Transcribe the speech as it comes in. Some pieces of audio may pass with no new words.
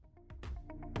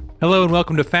Hello and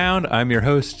welcome to Found. I'm your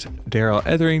host, Daryl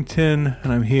Etherington,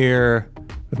 and I'm here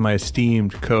with my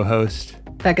esteemed co-host,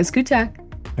 Becca Skutak.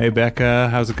 Hey, Becca.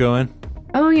 How's it going?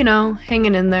 Oh,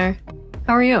 hanging in there.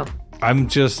 How are you? I'm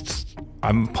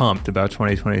pumped about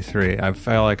 2023. I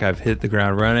feel like I've hit the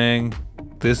ground running.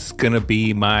 This is going to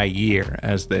be my year,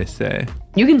 as they say.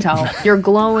 You can tell. You're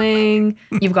glowing.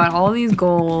 You've got all these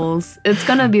goals. It's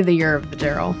going to be the year of the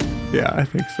Daryl. Yeah, I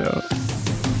think so.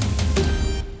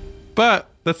 But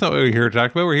that's not what we're here to talk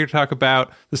about. We're here to talk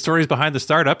about the stories behind the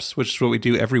startups, which is what we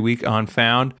do every week on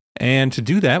Found. And to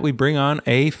do that, we bring on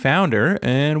a founder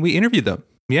and we interview them.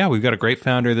 Yeah, we've got a great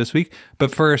founder this week.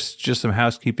 But first, just some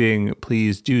housekeeping.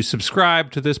 Please do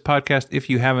subscribe to this podcast if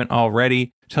you haven't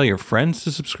already. Tell your friends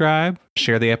to subscribe,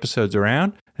 share the episodes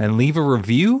around, and leave a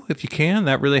review if you can.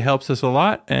 That really helps us a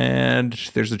lot. And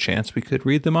there's a chance we could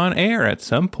read them on air at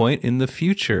some point in the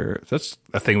future. That's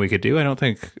a thing we could do. I don't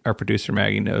think our producer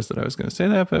Maggie knows that I was going to say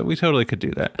that, but we totally could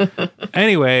do that.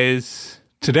 Anyways,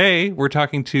 today we're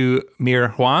talking to Mir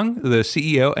Huang, the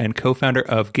CEO and co-founder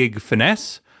of Gig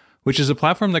Finesse, which is a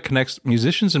platform that connects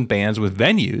musicians and bands with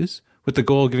venues with the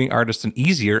goal of giving artists an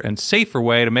easier and safer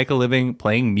way to make a living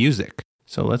playing music.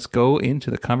 So let's go into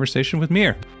the conversation with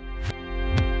Mir.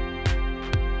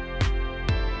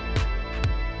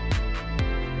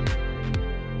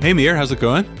 Hey, Mir, how's it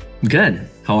going? Good.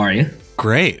 How are you?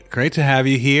 Great. Great to have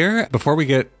you here. Before we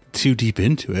get too deep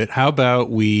into it, how about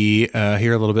we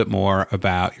hear a little bit more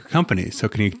about your company? So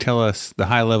can you tell us the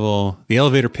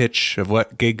elevator pitch of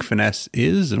what Gig Finesse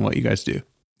is and what you guys do?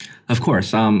 Of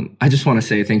course. I just want to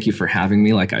say thank you for having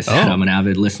me. Like I said, I'm an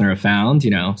avid listener of Found,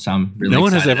 so I'm really No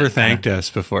one has ever thanked us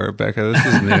before, Becca. This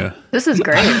is new. This is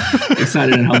great.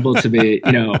 Excited and humbled to be,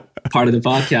 part of the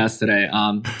podcast today.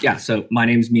 So my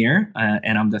name's Mir,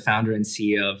 and I'm the founder and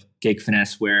CEO of Gig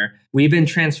Finesse, where we've been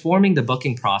transforming the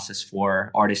booking process for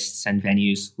artists and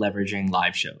venues leveraging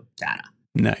live show data.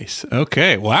 Nice.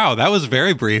 Okay. Wow. That was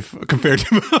very brief compared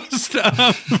to most.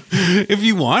 If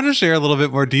you want to share a little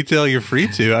bit more detail, you're free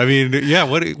to. I mean, yeah.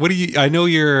 What do you, I know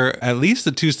you're at least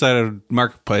a two-sided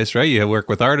marketplace, right? You work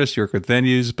with artists, you work with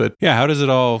venues, but yeah, how does it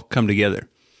all come together?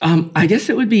 I guess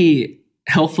it would be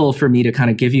helpful for me to kind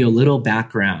of give you a little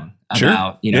background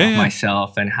about,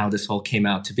 myself and how this whole came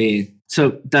out to be.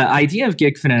 So the idea of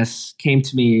Gig Finesse came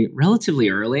to me relatively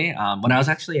early when I was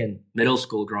actually in middle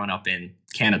school growing up in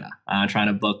Canada, trying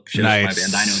to book shows for my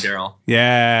band. I know, Daryl.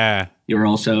 Yeah. You're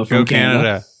also from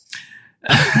Canada.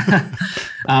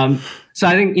 So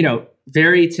I think,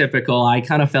 very typical. I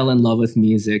kind of fell in love with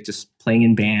music, just playing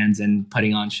in bands and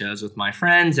putting on shows with my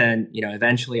friends. And,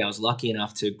 eventually I was lucky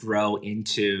enough to grow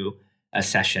into a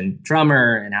session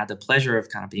drummer and had the pleasure of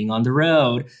kind of being on the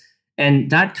road. And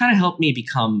that kind of helped me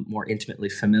become more intimately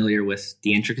familiar with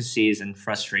the intricacies and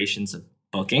frustrations of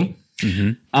booking.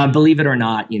 Mm-hmm. Believe it or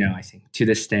not, I think to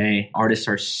this day, artists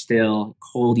are still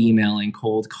cold emailing,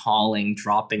 cold calling,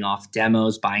 dropping off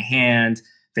demos by hand.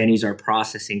 Venues are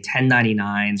processing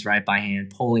 1099s right by hand,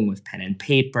 polling with pen and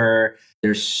paper.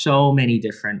 There's so many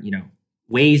different,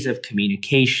 ways of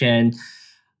communication.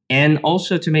 And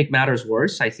also to make matters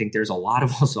worse, I think there's a lot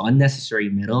of also unnecessary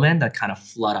middlemen that kind of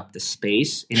flood up the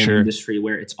space in an industry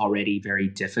where it's already very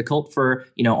difficult for,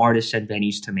 artists and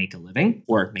venues to make a living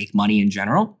or make money in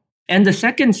general. And the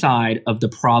second side of the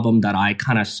problem that I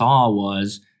kind of saw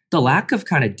was the lack of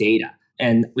kind of data.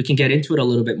 And we can get into it a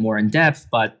little bit more in depth.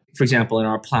 But for example, in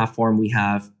our platform, we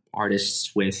have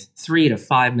artists with 3 to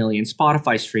 5 million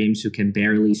Spotify streams who can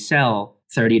barely sell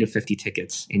 30 to 50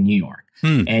 tickets in New York.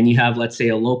 And you have, let's say,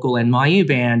 a local NYU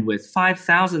band with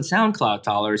 5,000 SoundCloud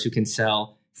followers who can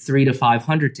sell 300 to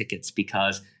 500 tickets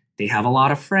because they have a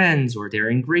lot of friends or they're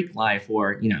in Greek life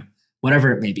or,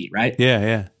 whatever it may be, right?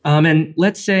 Yeah. And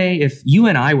let's say if you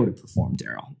and I were to perform,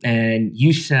 Daryl, and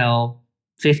you sell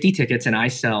 50 tickets and I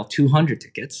sell 200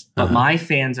 tickets, but my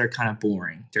fans are kind of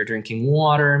boring. They're drinking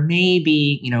water,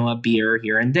 maybe, a beer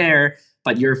here and there.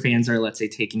 But your fans are, let's say,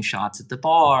 taking shots at the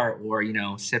bar or,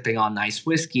 sipping on nice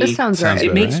whiskey. This sounds right.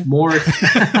 It makes more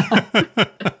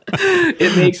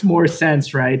it makes more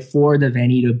sense, right, for the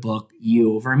venue to book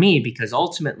you over me because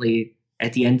ultimately,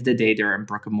 at the end of the day, they're a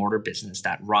brick and mortar business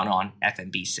that run on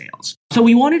F&B sales. So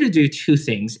we wanted to do two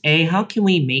things. A, how can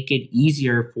we make it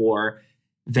easier for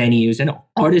venues and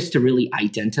artists to really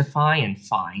identify and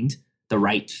find the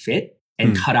right fit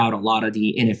and cut out a lot of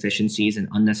the inefficiencies and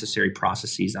unnecessary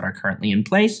processes that are currently in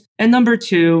place. And number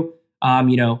two, kind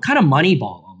of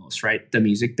moneyball almost, right? The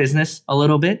music business a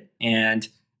little bit and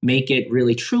make it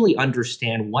really truly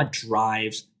understand what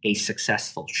drives a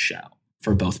successful show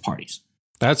for both parties.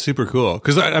 That's super cool.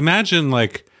 Because I imagine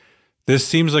this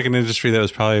seems like an industry that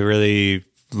was probably really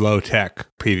low tech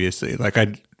previously.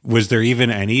 Was there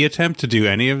even any attempt to do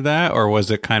any of that? Or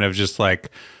was it kind of just like,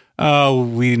 oh,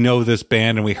 we know this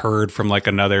band and we heard from like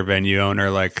another venue owner,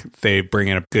 like they bring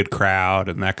in a good crowd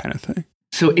and that kind of thing?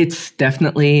 So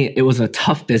it was a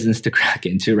tough business to crack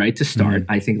into, right? To start,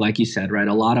 I think, like you said, right?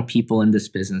 A lot of people in this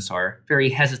business are very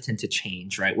hesitant to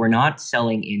change, right? We're not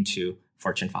selling into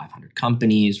Fortune 500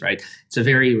 companies, right? It's a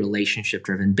very relationship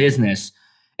driven business.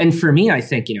 And for me, I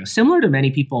think, similar to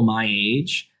many people my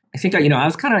age, I think, I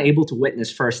was kind of able to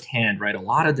witness firsthand, right? A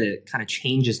lot of the kind of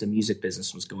changes the music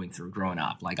business was going through growing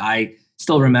up. Like I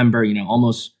still remember,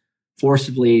 almost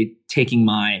forcibly taking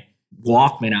my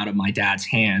Walkman out of my dad's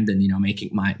hand and, making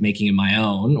it my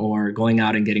own, or going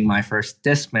out and getting my first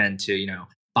Discman to,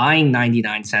 buying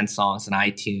 99-cent songs on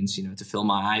iTunes, to fill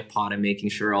my iPod and making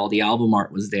sure all the album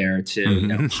art was there,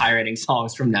 to, pirating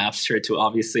songs from Napster, to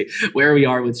obviously where we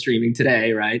are with streaming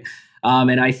today, right?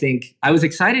 And I think I was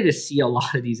excited to see a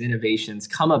lot of these innovations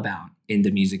come about in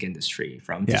the music industry,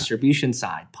 from distribution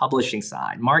side, publishing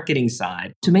side, marketing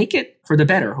side, to make it for the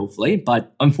better, hopefully.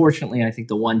 But unfortunately, I think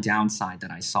the one downside that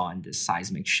I saw in this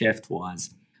seismic shift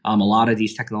was a lot of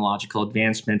these technological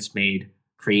advancements made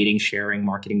creating, sharing,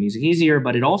 marketing music easier,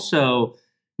 but it also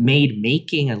made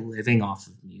making a living off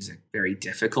of music very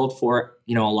difficult for,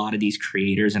 a lot of these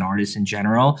creators and artists in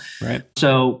general. Right.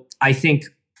 So I think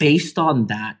based on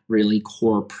that really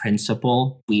core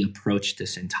principle, we approached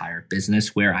this entire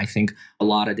business, where I think a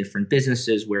lot of different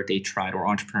businesses where they tried, or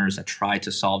entrepreneurs that tried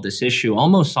to solve this issue,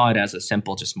 almost saw it as a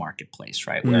simple just marketplace,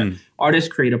 right? Where artists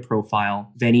create a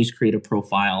profile, venues create a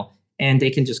profile, and they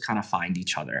can just kind of find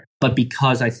each other. But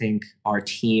because I think our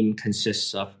team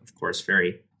consists of course,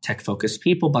 very tech-focused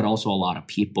people, but also a lot of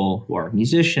people who are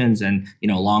musicians and,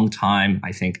 long time,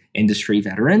 I think, industry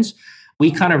veterans, we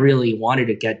kind of really wanted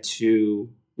to get to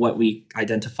what we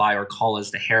identify or call as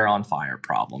the hair on fire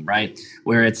problem, right?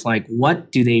 Where it's like,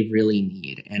 what do they really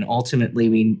need? And ultimately,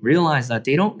 we realized that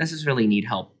they don't necessarily need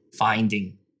help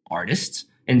finding artists.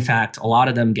 In fact, a lot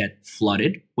of them get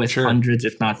flooded with hundreds,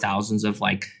 if not thousands, of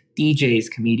like DJs,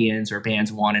 comedians, or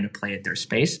bands wanting to play at their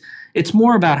space. It's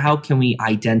more about how can we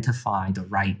identify the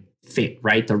right fit,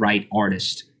 right? The right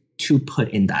artist to put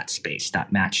in that space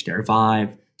that match their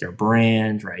vibe, their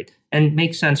brand, right? And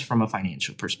make sense from a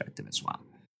financial perspective as well.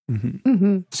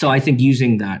 So I think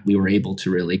using that, we were able to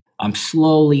really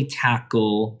slowly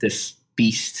tackle this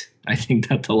beast, I think,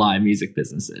 that the live music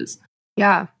business is.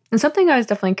 Yeah. And something I was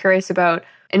definitely curious about,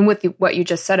 and with what you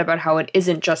just said about how it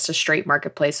isn't just a straight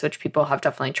marketplace, which people have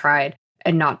definitely tried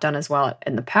and not done as well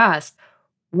in the past,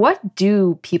 what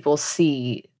do people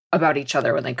see about each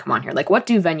other when they come on here? Like, what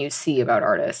do venues see about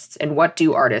artists, and what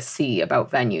do artists see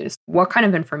about venues? What kind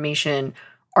of information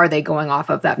are they going off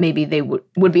of that maybe they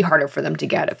would be harder for them to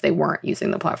get if they weren't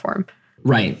using the platform?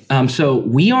 Right. So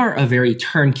we are a very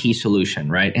turnkey solution,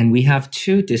 right? And we have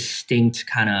two distinct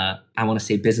kind of, I want to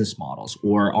say, business models,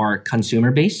 or our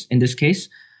consumer base in this case.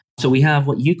 So we have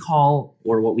what you call,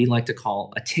 or what we like to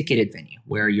call, a ticketed venue,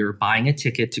 where you're buying a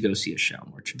ticket to go see a show,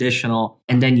 more traditional.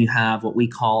 And then you have what we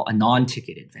call a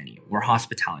non-ticketed venue, or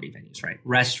hospitality venues, right?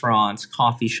 Restaurants,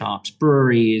 coffee shops,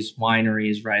 breweries,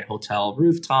 wineries, right? Hotel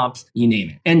rooftops, you name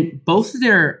it. And both of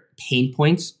their pain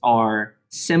points are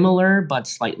similar, but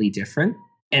slightly different.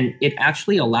 And it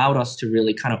actually allowed us to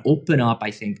really kind of open up,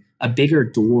 I think, a bigger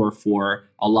door for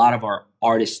a lot of our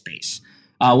artist space.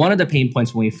 One of the pain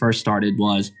points when we first started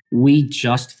was we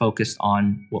just focused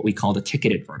on what we call the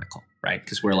ticketed vertical, right?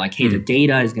 Because we're like, hey, the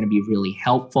data is going to be really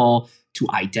helpful to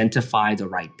identify the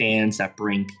right bands that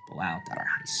bring people out that are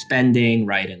high spending,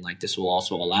 right? And like this will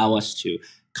also allow us to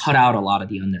cut out a lot of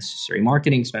the unnecessary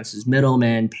marketing expenses,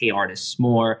 middlemen, pay artists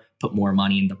more, put more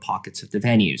money in the pockets of the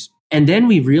venues. And then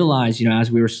we realized, as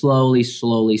we were slowly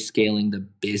scaling the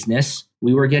business,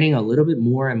 we were getting a little bit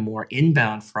more and more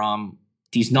inbound from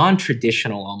these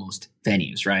non-traditional almost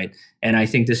venues, right? And I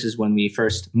think this is when we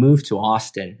first moved to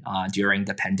Austin during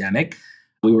the pandemic.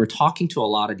 We were talking to a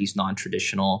lot of these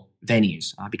non-traditional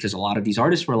venues because a lot of these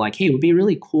artists were like, hey, it would be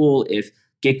really cool if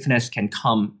GigFinesse can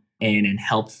come in and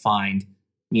help find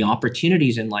new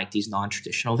opportunities in like these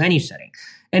non-traditional venue settings.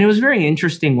 And it was very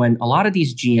interesting when a lot of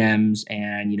these GMs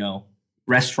and,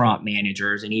 restaurant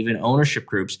managers and even ownership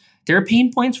groups, their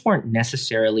pain points weren't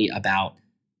necessarily about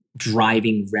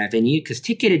driving revenue, because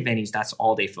ticketed venues, that's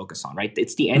all they focus on, right?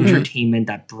 It's the entertainment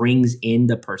that brings in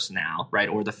the personnel, right?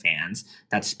 Or the fans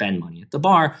that spend money at the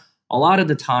bar. A lot of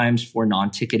the times for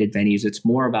non-ticketed venues, it's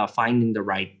more about finding the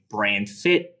right brand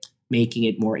fit, making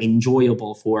it more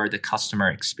enjoyable for the customer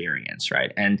experience,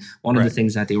 right? And one of the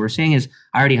things that they were saying is,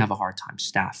 I already have a hard time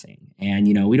staffing. And,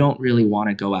 we don't really want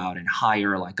to go out and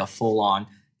hire like a full-on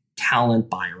talent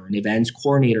buyer or an events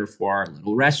coordinator for our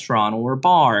little restaurant or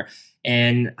bar.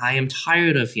 And I am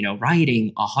tired of,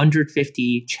 writing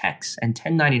 150 checks and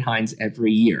 1099s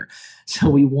every year. So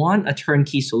we want a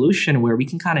turnkey solution where we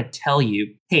can kind of tell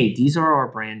you, hey, these are our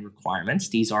brand requirements.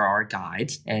 These are our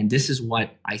guides. And this is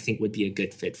what I think would be a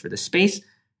good fit for the space.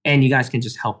 And you guys can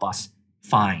just help us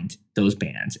find those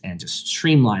bands and just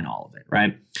streamline all of it,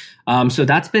 right? So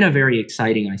that's been a very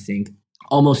exciting, I think,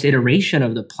 almost iteration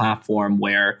of the platform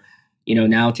where,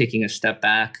 now taking a step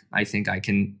back, I think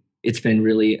it's been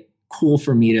really cool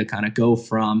for me to kind of go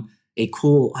from a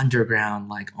cool underground,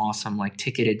 awesome,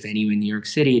 ticketed venue in New York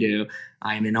City to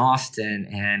I'm in Austin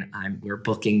and we're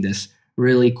booking this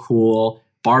really cool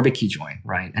barbecue joint,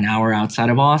 right? An hour outside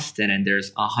of Austin, and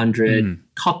there's 100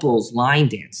 couples line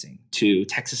dancing to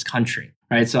Texas country,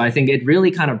 right? So I think it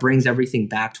really kind of brings everything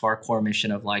back to our core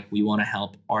mission of we want to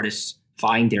help artists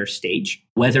find their stage,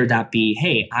 whether that be,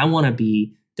 hey, I want to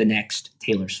be the next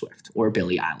Taylor Swift or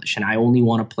Billie Eilish, and I only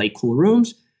want to play cool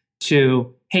rooms,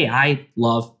 to, hey, I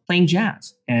love playing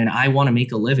jazz and I want to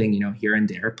make a living, here and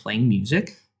there playing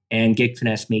music. And Gig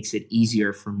Finesse makes it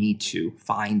easier for me to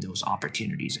find those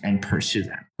opportunities and pursue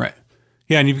them. Right.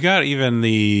 Yeah. And you've got even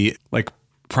the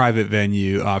private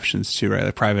venue options too, right?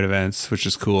 Like private events, which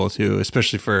is cool too,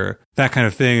 especially for that kind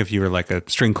of thing. If you were like a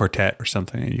string quartet or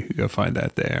something, and you could go find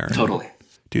that there. Totally.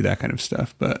 Do that kind of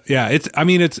stuff. But yeah,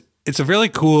 it's a really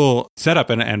cool setup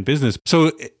and business.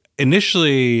 So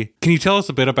initially, can you tell us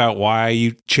a bit about why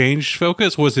you changed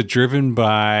focus? Was it driven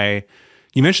by,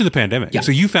 you mentioned the pandemic. Yeah.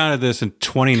 So you founded this in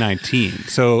 2019.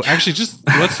 So actually just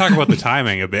let's talk about the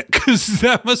timing a bit, because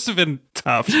that must have been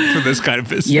tough for this kind of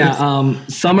business. Yeah,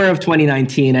 summer of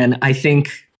 2019. And I think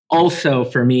also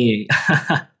for me,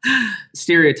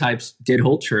 stereotypes did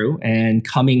hold true. And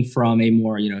coming from a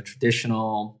more,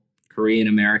 traditional Korean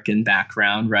American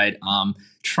background, right?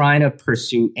 Trying to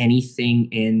pursue anything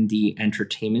in the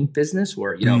entertainment business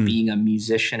or, being a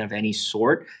musician of any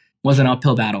sort was an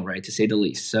uphill battle, right? To say the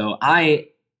least. So I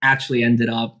actually ended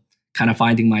up kind of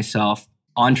finding myself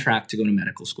on track to go to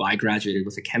medical school. I graduated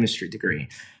with a chemistry degree.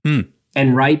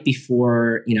 And right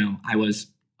before, I was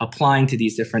applying to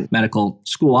these different medical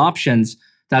school options,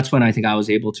 that's when I think I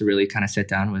was able to really kind of sit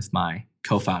down with my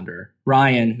co-founder,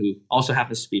 Ryan, who also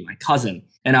happens to be my cousin.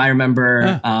 And I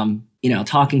remember,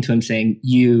 talking to him saying,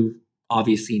 you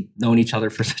obviously known each other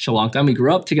for such a long time. We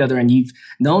grew up together and you've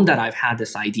known that I've had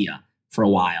this idea for a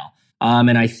while.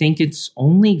 And I think it's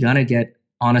only going to get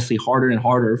honestly harder and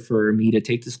harder for me to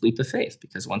take this leap of faith,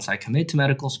 because once I commit to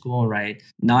medical school, right,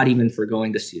 not even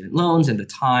forgoing the student loans and the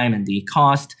time and the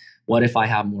cost, what if I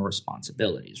have more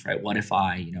responsibilities, right? What if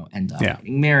I, end up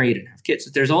getting married and have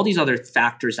kids? There's all these other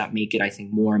factors that make it, I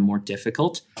think, more and more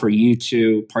difficult for you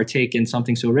to partake in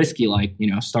something so risky like,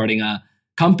 starting a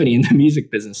company in the music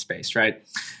business space, right?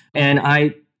 And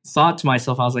I thought to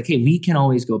myself, I was like, hey, we can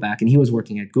always go back. And he was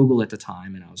working at Google at the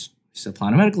time, and I was still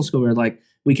applying to medical school. We were like,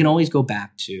 we can always go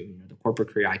back to the corporate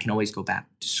career. I can always go back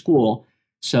to school.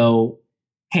 So,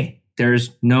 hey,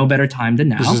 there's no better time than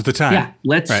now. This is the time. Yeah,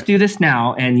 let's do this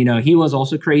now. And, he was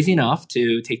also crazy enough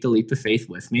to take the leap of faith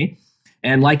with me.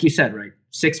 And like you said, right,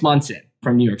 6 months in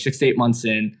from New York, 6 to 8 months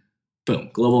in, boom,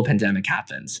 global pandemic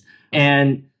happens.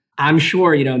 And I'm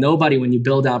sure, nobody, when you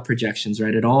build out projections,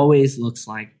 right, it always looks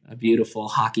like a beautiful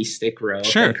hockey stick row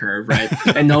curve, right?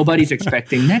 And nobody's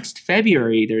expecting next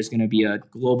February, there's going to be a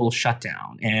global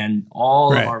shutdown and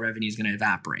all of our revenue is going to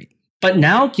evaporate. But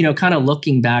now, kind of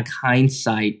looking back,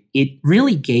 hindsight, it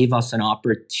really gave us an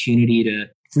opportunity to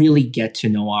really get to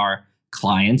know our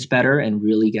clients better and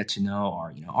really get to know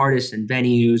our, artists and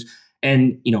venues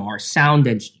and, our sound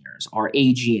engineers, our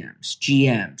AGMs,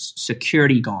 GMs,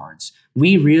 security guards.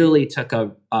 We really took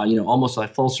a, almost a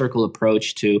full circle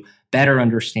approach to better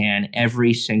understand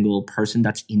every single person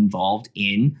that's involved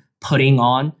in putting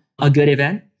on a good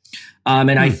event.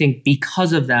 And I think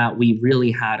because of that, we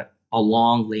really had a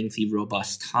long, lengthy,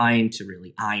 robust time to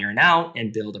really iron out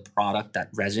and build a product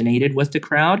that resonated with the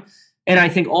crowd. And I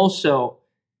think also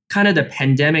kind of the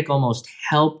pandemic almost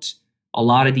helped a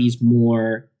lot of these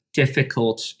more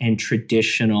difficult and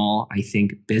traditional, I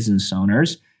think, business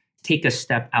owners take a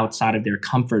step outside of their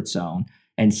comfort zone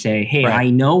and say, hey, I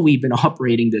know we've been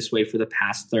operating this way for the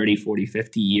past 30, 40,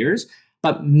 50 years,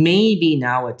 but maybe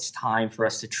now it's time for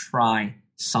us to try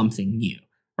something new,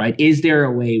 right? Is there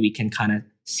a way we can kind of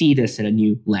see this in a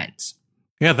new lens?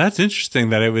 Yeah, that's interesting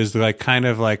that it was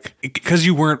because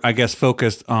you weren't, I guess,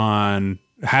 focused on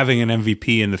having an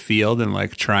MVP in the field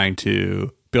and trying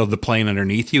to build the plane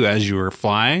underneath you as you were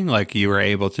flying. You were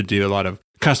able to do a lot of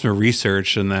customer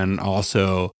research, and then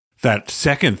also that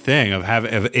second thing of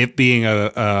it being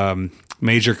a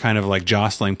major kind of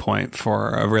jostling point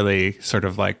for a really sort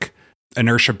of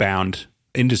inertia bound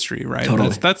industry, right? Totally.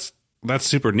 That's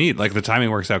super neat. Like the timing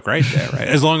works out great there, right?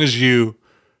 As long as you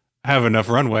have enough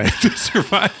runway to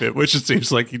survive it, which it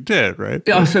seems like you did, right?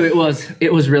 Oh, so it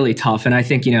was really tough. And I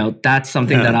think, that's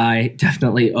something that I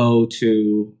definitely owe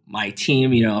to my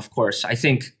team. Of course, I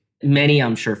think many,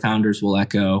 I'm sure founders will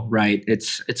echo, right?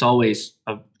 It's always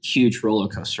a huge roller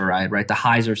coaster ride, right? The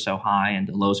highs are so high and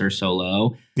the lows are so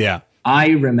low. Yeah. I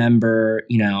remember,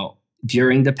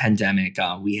 during the pandemic,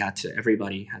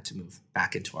 everybody had to move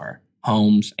back into our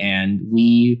homes, and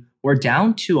we were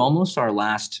down to almost our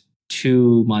last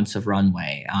 2 months of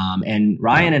runway. And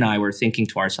Ryan and I were thinking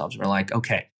to ourselves, we're like,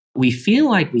 okay, we feel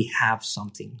like we have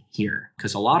something here,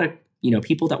 because a lot of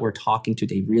people that we're talking to,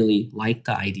 they really like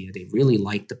the idea, they really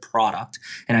like the product,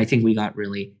 and I think we got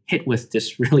really hit with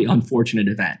this really unfortunate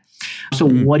event. So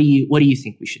what do you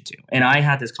think we should do? And I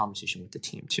had this conversation with the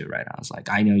team too, right? I was like,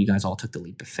 I know you guys all took the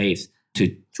leap of faith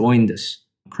to join this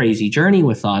crazy journey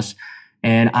with us,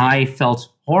 and I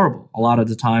felt horrible. A lot of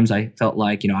the times I felt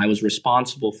like, I was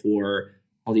responsible for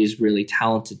all these really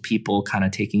talented people kind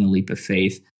of taking a leap of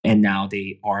faith, and now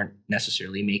they aren't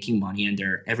necessarily making money, and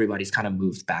everybody's kind of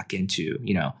moved back into,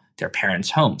 their parents'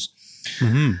 homes.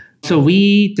 Mm-hmm. So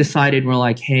we decided, we're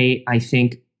like, hey, I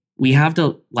think we have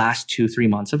the last 2-3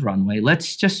 months of runway.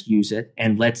 Let's just use it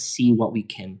and let's see what we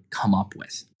can come up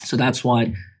with. So that's what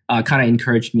kind of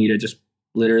encouraged me to just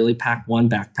literally pack one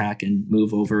backpack and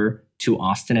move over to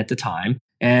Austin at the time.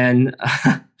 And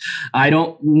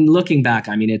looking back,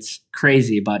 I mean, it's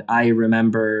crazy, but I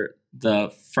remember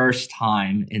the first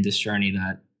time in this journey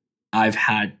that I've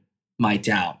had my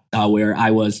doubt, where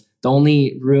I was, the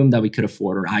only room that we could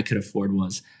afford, or I could afford,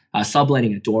 was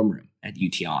subletting a dorm room at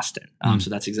UT Austin. So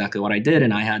that's exactly what I did.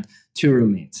 And I had 2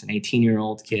 roommates, an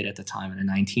 18-year-old kid at the time and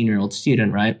a 19-year-old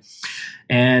student, right?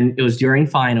 And it was during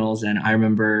finals. And I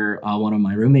remember one of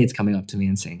my roommates coming up to me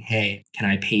and saying, hey, can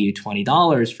I pay you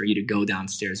 $20 for you to go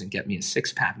downstairs and get me a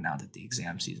 6-pack now that the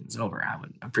exam season's over? I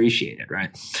would appreciate it,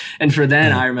 right? And for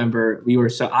then, I remember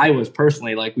I was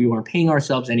personally like, we weren't paying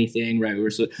ourselves anything, right?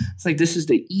 It's like, this is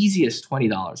the easiest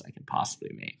 $20 I can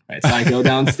possibly make, right? So I go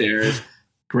downstairs,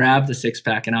 grab the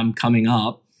 6-pack, and I'm coming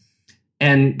up.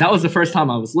 And that was the first time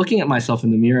I was looking at myself in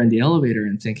the mirror in the elevator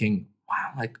and thinking, wow,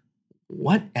 like,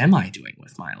 what am I doing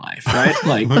with my life, right?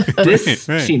 Like, this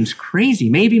seems crazy.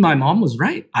 Maybe my mom was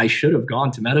right. I should have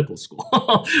gone to medical school.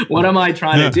 What am I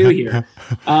trying to do here?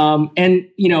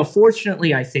 And,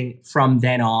 fortunately, I think from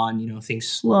then on, things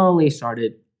slowly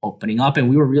started opening up, and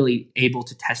we were really able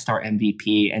to test our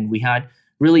MVP, and we had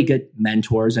really good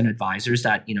mentors and advisors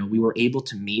that, we were able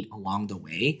to meet along the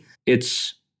way.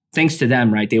 It's thanks to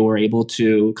them, right? They were able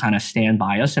to kind of stand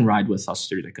by us and ride with us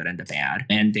through the good and the bad.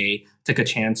 And they took a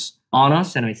chance on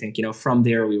us. And I think, from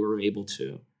there, we were able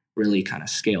to really kind of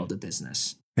scale the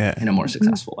business in a more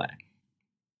successful way.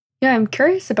 Yeah, I'm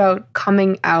curious about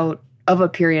coming out of a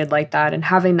period like that and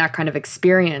having that kind of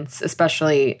experience,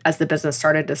 especially as the business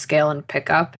started to scale and pick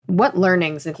up. What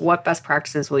learnings and what best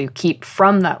practices will you keep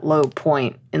from that low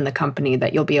point in the company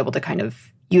that you'll be able to kind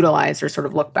of utilize or sort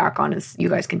of look back on as you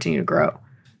guys continue to grow?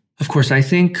 Of course, I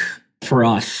think for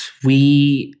us,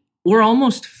 we were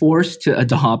almost forced to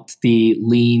adopt the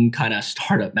lean kind of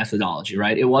startup methodology,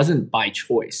 right? It wasn't by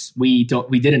choice. We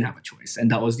didn't have a choice. And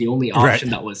that was the only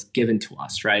option that was given to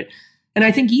us, right? And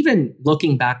I think even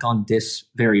looking back on this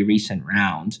very recent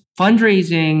round,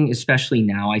 fundraising, especially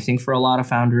now, I think for a lot of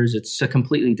founders, it's a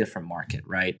completely different market,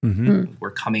 right? Mm-hmm.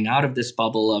 We're coming out of this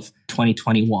bubble of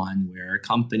 2021 where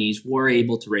companies were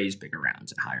able to raise bigger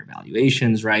rounds at higher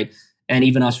valuations, right? And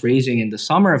even us raising in the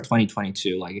summer of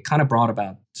 2022, like it kind of brought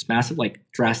about this massive, like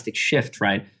drastic shift,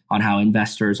 right, on how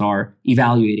investors are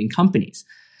evaluating companies.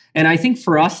 And I think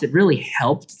for us, it really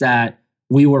helped that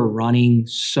we were running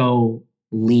so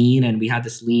lean and we had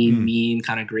this lean, mean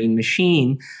kind of green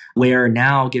machine where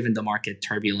now, given the market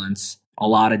turbulence, a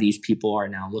lot of these people are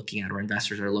now looking at, or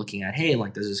investors are looking at, hey,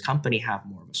 like, does this company have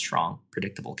more of a strong,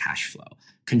 predictable cash flow,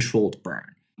 controlled burn?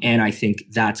 And I think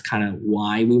that's kind of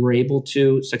why we were able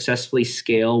to successfully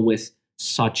scale with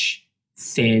such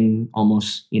thin,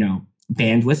 almost,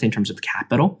 bandwidth in terms of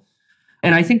capital.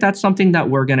 And I think that's something that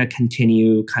we're going to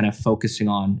continue kind of focusing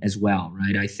on as well,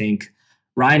 right? I think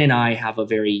Ryan and I have a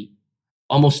very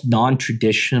almost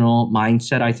non-traditional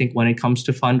mindset, I think, when it comes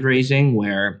to fundraising,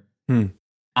 where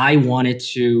I wanted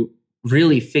to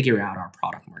really figure out our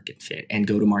product market fit and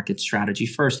go-to-market strategy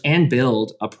first and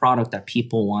build a product that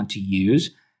people want to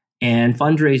use. And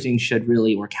fundraising should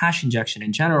really, or cash injection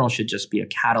in general, should just be a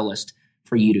catalyst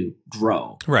for you to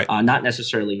grow. Right. Not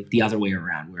necessarily the other way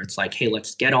around, where it's like, hey,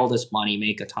 let's get all this money,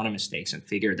 make a ton of mistakes and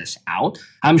figure this out.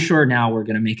 I'm sure now we're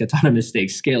going to make a ton of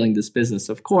mistakes scaling this business,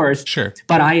 of course. Sure.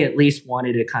 But I at least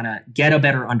wanted to kind of get a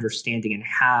better understanding and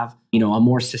have, a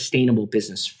more sustainable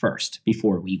business first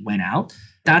before we went out.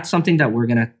 That's something that we're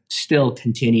going to still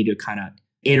continue to kind of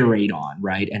iterate on,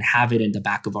 right? And have it in the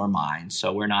back of our minds.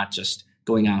 So we're not just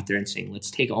going out there and saying,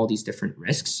 let's take all these different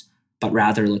risks, but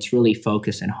rather let's really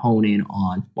focus and hone in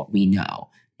on what we know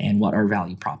and what our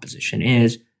value proposition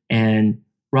is and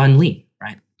run lean,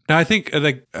 right? Now, I think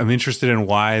I'm interested in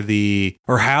how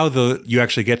you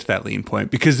actually get to that lean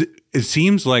point, because it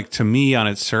seems like to me on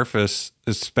its surface,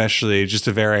 especially just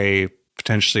a very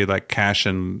potentially like cash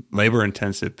and labor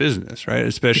intensive business, right?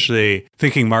 Especially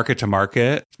thinking market to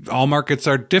market. All markets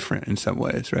are different in some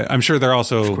ways, right? I'm sure they're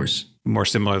also of course more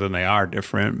similar than they are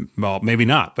different. Well, maybe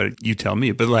not, but you tell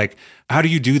me. But like, how do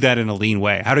you do that in a lean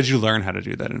way? How did you learn how to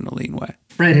do that in a lean way?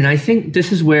 Right. And I think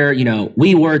this is where,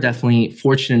 we were definitely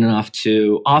fortunate enough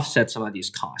to offset some of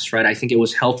these costs, right? I think it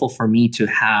was helpful for me to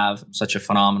have such a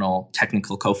phenomenal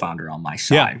technical co-founder on my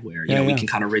side where, we can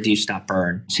kind of reduce that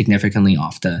burn significantly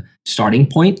off the starting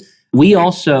point. We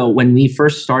also, when we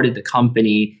first started the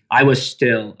company, I was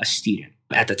still a student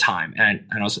at the time and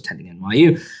I was attending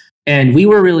NYU. And we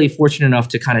were really fortunate enough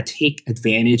to kind of take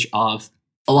advantage of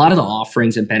a lot of the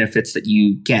offerings and benefits that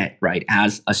you get, right,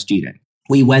 as a student.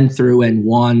 We went through and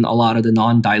won a lot of the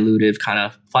non-dilutive kind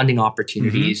of funding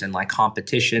opportunities and like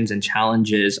competitions and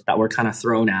challenges that were kind of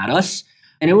thrown at us.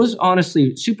 And it was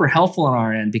honestly super helpful on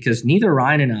our end because neither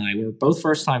Ryan and I were both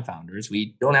first-time founders.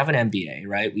 We don't have an MBA,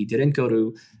 right? We didn't go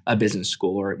to a business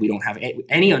school, or we don't have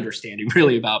any understanding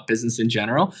really about business in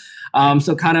general.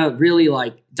 So kind of really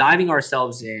like diving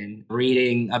ourselves in,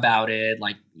 reading about it,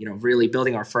 like, really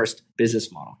building our first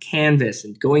business model, Canvas,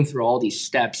 and going through all these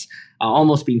steps,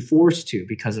 almost being forced to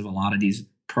because of a lot of these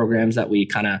programs that we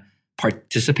kind of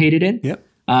participated in. Yep.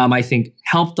 I think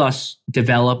helped us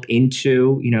develop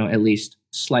into, at least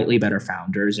slightly better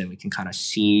founders, and we can kind of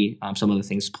see some of the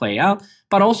things play out,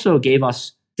 but also gave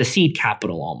us the seed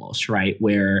capital almost, right?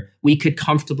 Where we could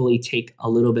comfortably take a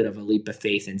little bit of a leap of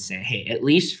faith and say, hey, at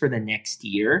least for the next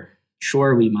year,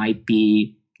 sure, we might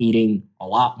be eating a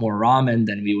lot more ramen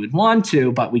than we would want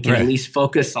to, but we can at least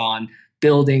focus on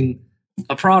building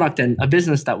a product and a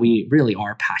business that we really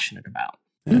are passionate about.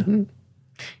 Yeah. Mm-hmm.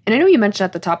 And I know you mentioned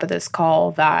at the top of this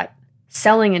call that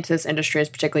selling into this industry is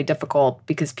particularly difficult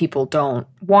because people don't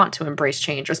want to embrace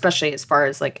change, especially as far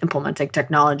as like implementing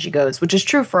technology goes, which is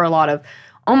true for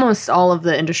almost all of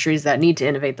the industries that need to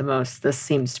innovate the most. This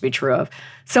seems to be true of.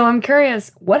 So I'm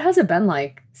curious, what has it been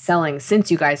like selling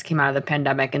since you guys came out of the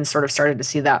pandemic and sort of started to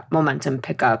see that momentum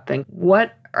pick up? And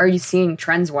what are you seeing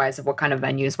trends wise of what kind of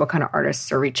venues, what kind of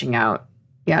artists are reaching out?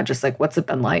 Yeah, just like what's it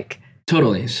been like?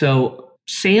 Totally. So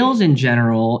sales in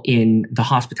general in the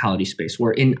hospitality space,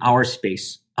 or in our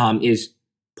space, is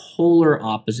polar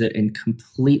opposite and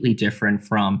completely different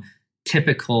from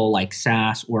typical like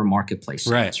SaaS or marketplace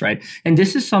sales, right? And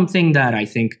this is something that I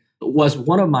think was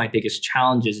one of my biggest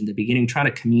challenges in the beginning, trying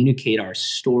to communicate our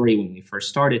story when we first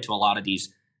started to a lot of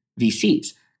these VCs,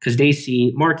 because they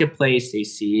see marketplace, they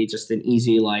see just an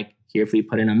easy like, here, if we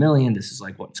put in $1 million, this is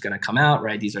like what's going to come out,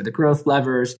 right? These are the growth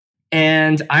levers.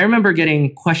 And I remember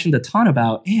getting questioned a ton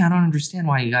about, hey, I don't understand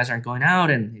why you guys aren't going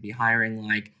out and maybe hiring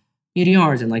like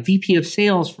BDRs and like VP of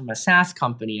sales from a SaaS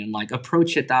company and like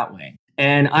approach it that way.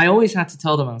 And I always had to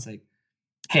tell them, I was like,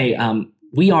 hey,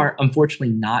 we are unfortunately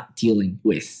not dealing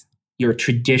with your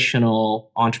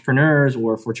traditional entrepreneurs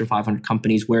or Fortune 500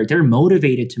 companies where they're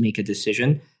motivated to make a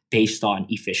decision based on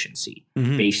efficiency,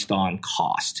 based on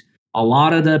cost. A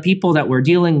lot of the people that we're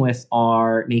dealing with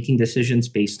are making decisions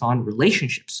based on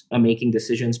relationships, are making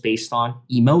decisions based on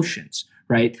emotions,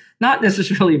 right? Not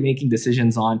necessarily making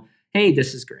decisions on, hey,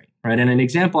 this is great, right? And an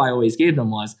example I always gave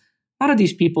them was, a lot of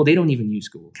these people, they don't even use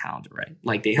Google Calendar, right?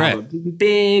 Like they have a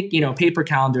big, paper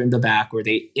calendar in the back where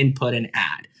they input an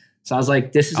ad. So I was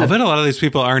like, this is I bet a lot of these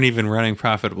people aren't even running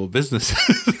profitable businesses.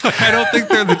 I don't think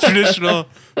they're the traditional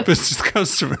business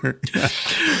customer.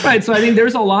 Right. So I think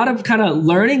there's a lot of kind of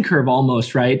learning curve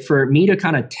almost, right? For me to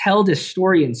kind of tell this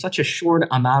story in such a short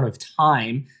amount of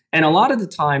time. And a lot of the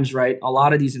times, right, a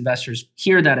lot of these investors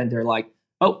hear that and they're like,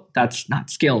 oh, that's not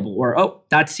scalable. Or, oh,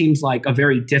 that seems like a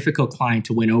very difficult client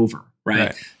to win over,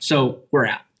 right? So we're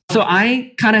out. So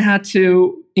I kind of had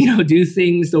to, do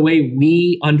things the way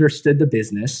we understood the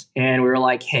business. And we were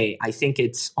like, hey, I think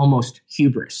it's almost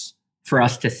hubris for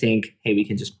us to think, hey, we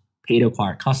can just pay to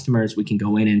acquire customers. We can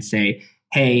go in and say,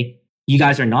 hey, you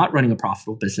guys are not running a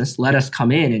profitable business. Let us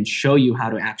come in and show you how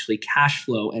to actually cash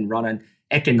flow and run an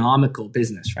economical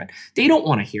business, right? They don't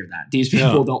want to hear that. These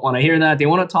people don't want to hear that. They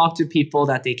want to talk to people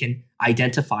that they can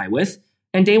identify with.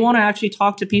 And they want to actually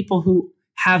talk to people who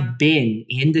have been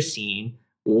in the scene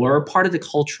or part of the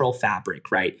cultural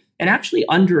fabric, right? And actually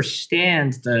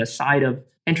understand the side of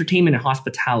entertainment and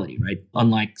hospitality, right?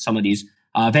 Unlike some of these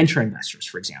venture investors,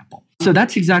 for example. So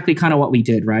that's exactly kind of what we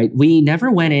did, right? We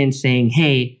never went in saying,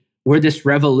 hey, we're this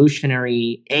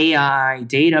revolutionary AI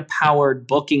data-powered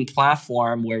booking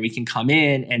platform where we can come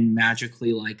in and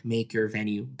magically like make your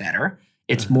venue better.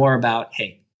 It's more about,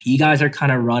 hey, you guys are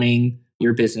kind of running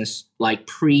your business like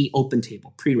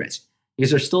pre-OpenTable, pre-res. Because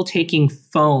they're still taking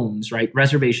phones, right?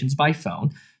 Reservations by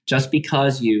phone. Just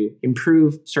because you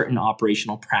improve certain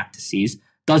operational practices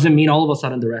doesn't mean all of a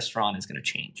sudden the restaurant is going to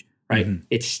change, right? Mm-hmm.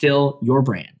 It's still your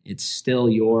brand. It's still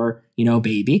your,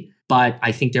 baby. But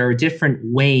I think there are different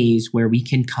ways where we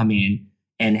can come in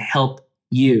and help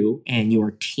you and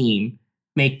your team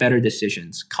make better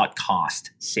decisions, cut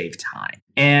cost, save time.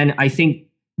 And I think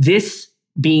this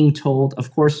being told,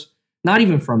 of course, not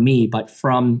even from me, but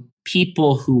from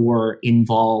people who were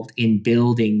involved in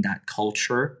building that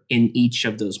culture in each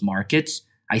of those markets,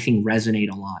 I think resonate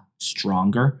a lot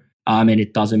stronger. And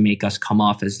it doesn't make us come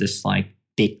off as this like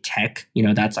big tech.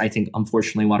 That's, I think,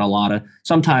 unfortunately, what a lot of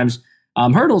sometimes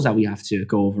hurdles that we have to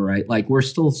go over, right? Like we're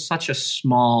still such a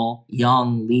small,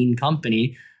 young, lean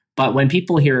company. But when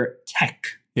people hear tech,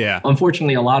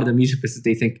 unfortunately, a lot of the music business,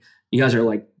 they think you guys are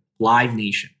like Live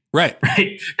Nation. Right.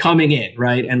 Coming in,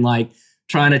 right? And like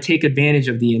trying to take advantage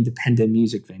of the independent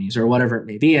music venues or whatever it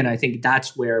may be. And I think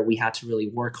that's where we had to really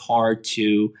work hard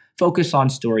to focus on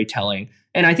storytelling.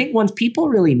 And I think once people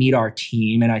really meet our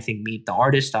team and I think meet the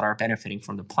artists that are benefiting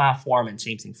from the platform and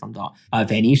same thing from the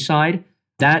venue side,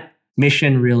 that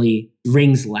mission really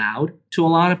rings loud to a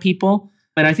lot of people.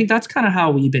 And I think that's kind of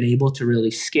how we've been able to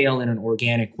really scale in an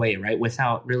organic way, right?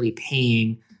 Without really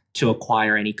paying to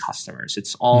acquire any customers.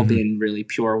 It's all been really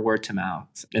pure word to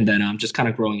mouth. And then I'm just kind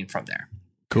of growing it from there.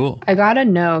 Cool. I got to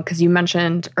know, because you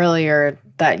mentioned earlier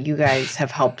that you guys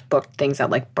have helped book things at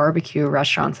like barbecue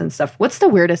restaurants and stuff. What's the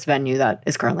weirdest venue that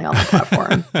is currently on the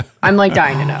platform? I'm like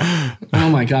dying to know. Oh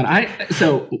my God.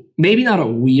 So maybe not a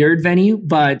weird venue,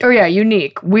 but... Oh yeah,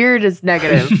 unique. Weird is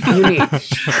negative. Unique.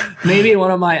 Maybe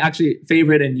one of my actually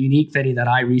favorite and unique venue that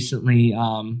I recently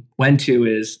went to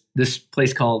is this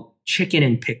place called Chicken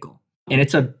and Pickle. And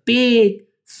it's a big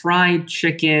fried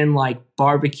chicken, like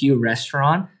barbecue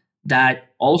restaurant that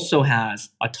also has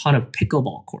a ton of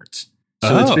pickleball courts.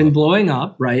 So it's been blowing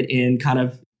up, right, in kind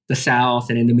of the South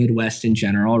and in the Midwest in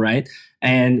general, right?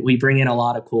 And we bring in a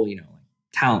lot of cool,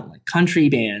 talent, like country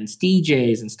bands,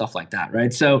 DJs, and stuff like that,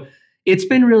 right? So it's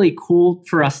been really cool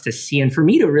for us to see and for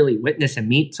me to really witness and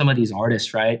meet some of these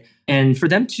artists, right? And for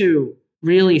them to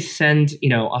really send,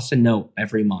 us a note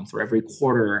every month or every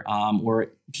quarter, or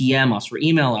DM us or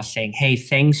email us saying, hey,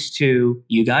 thanks to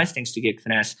you guys, thanks to Gig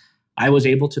Finesse, I was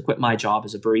able to quit my job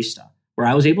as a barista, or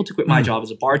I was able to quit my job as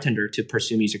a bartender to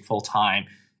pursue music full time.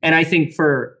 And I think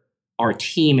for our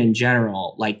team in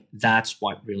general, like that's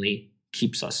what really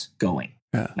keeps us going.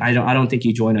 Yeah. I don't think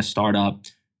you join a startup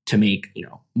to make,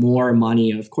 more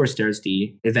money. Of course, there's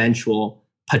the eventual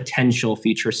potential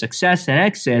future success and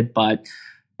exit, but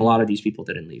a lot of these people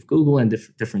didn't leave Google and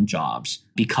different jobs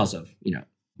because of,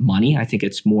 money. I think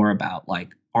it's more about like,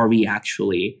 are we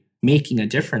actually making a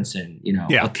difference in,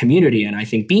 a community? And I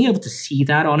think being able to see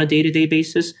that on a day-to-day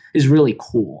basis is really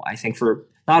cool. I think for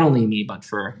not only me, but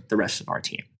for the rest of our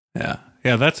team. Yeah.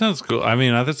 Yeah. That sounds cool. I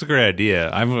mean, that's a great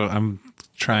idea. I'm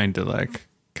trying to like,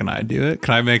 can I do it?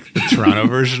 Can I make the Toronto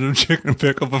version of Chicken and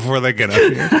Pickle before they get up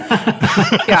here?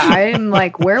 Yeah, I'm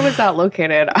like, where was that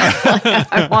located?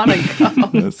 I want to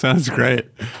go. That sounds great.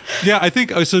 Yeah, I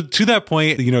think, so to that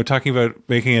point, talking about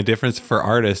making a difference for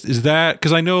artists, is that,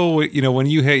 because I know, when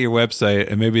you hit your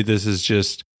website, and maybe this is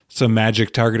just some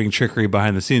magic targeting trickery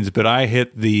behind the scenes, but I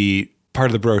hit the part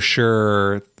of the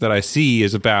brochure that I see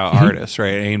is about artists,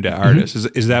 right? Aimed at artists.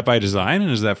 Is that by design,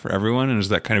 and is that for everyone? And is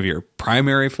that kind of your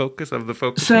primary focus of the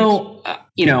focus? So,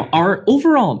 our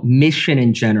overall mission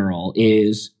in general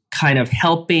is kind of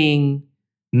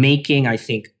making, I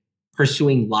think,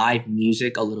 pursuing live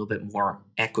music a little bit more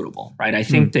equitable, right? I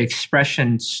think the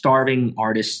expression starving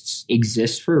artists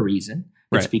exists for a reason.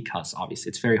 It's because obviously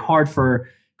it's very hard for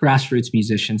grassroots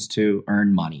musicians to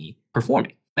earn money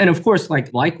performing. And of course,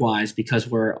 likewise, because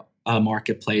we're a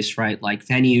marketplace, right? Like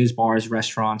venues, bars,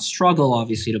 restaurants struggle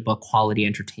obviously to book quality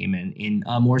entertainment in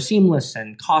a more seamless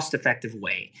and cost-effective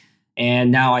way.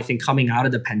 And now I think coming out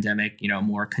of the pandemic,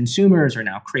 more consumers are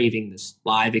now craving this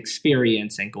live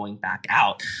experience and going back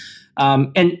out.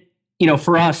 And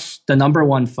for us, the number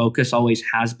one focus always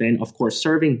has been, of course,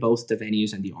 serving both the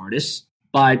venues and the artists.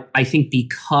 But I think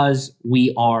because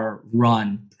we are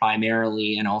run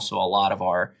primarily, and also a lot of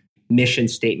our mission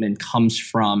statement comes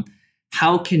from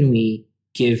how can we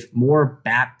give more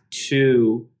back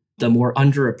to the more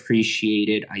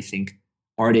underappreciated, I think,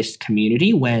 artist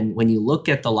community. When you look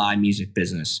at the live music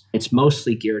business, it's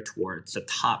mostly geared towards the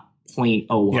top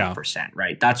 0.01%,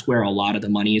 right? That's where a lot of the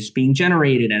money is being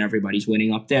generated and everybody's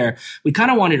winning up there. We kind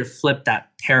of wanted to flip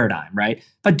that paradigm, right?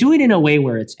 But do it in a way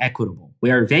where it's equitable,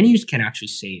 where venues can actually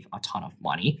save a ton of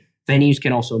money. Venues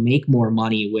can also make more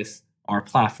money with our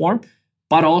platform,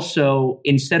 but also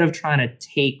instead of trying to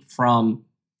take from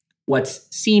what's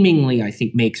seemingly, I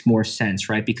think, makes more sense,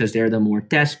 right? Because they're the more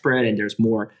desperate and there's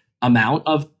more amount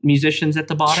of musicians at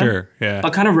the bottom. Sure, yeah.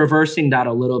 But kind of reversing that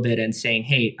a little bit and saying,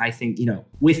 hey, I think,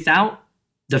 without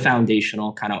the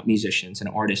foundational kind of musicians and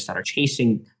artists that are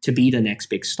chasing to be the next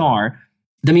big star,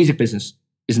 the music business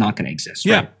is not going to exist,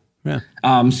 right?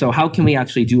 Yeah. So how can we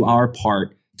actually do our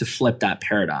part to flip that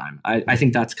paradigm? I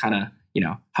think that's kind of,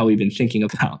 how we've been thinking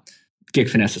about Gig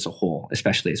Finesse as a whole,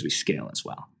 especially as we scale as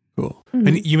well. Cool. Mm-hmm.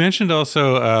 And you mentioned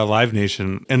also Live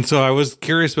Nation. And so I was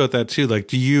curious about that too. Like,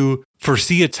 do you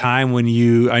foresee a time when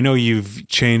I know you've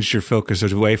changed your focus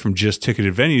away from just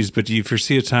ticketed venues, but do you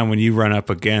foresee a time when you run up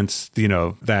against,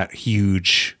 that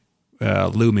huge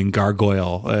looming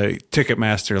gargoyle,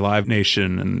 Ticketmaster, Live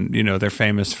Nation, and, they're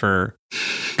famous for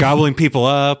gobbling people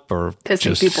up or pissing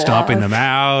just people stomping off. them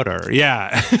out or,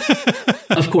 yeah.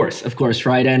 Of course.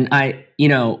 Right. And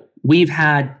we've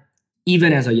had,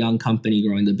 even as a young company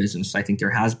growing the business, I think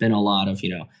there has been a lot of,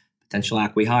 potential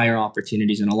acqui-hire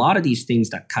opportunities and a lot of these things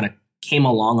that kind of came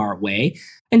along our way.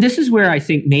 And this is where I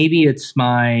think maybe it's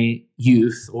my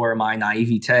youth or my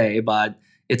naivete, but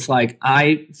it's like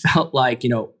I felt like,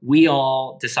 we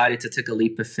all decided to take a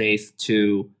leap of faith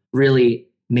to really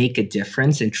make a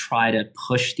difference and try to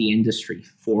push the industry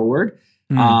forward.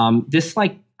 This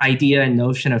idea and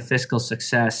notion of fiscal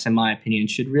success, in my opinion,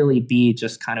 should really be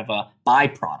just kind of a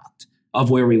byproduct of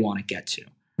where we want to get to,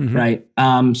 right?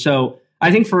 So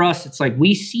I think for us, it's like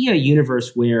we see a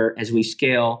universe where as we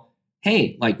scale,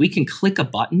 hey, we can click a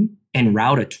button and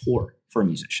route a tour for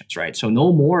musicians, right? So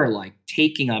no more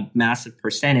taking a massive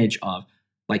percentage of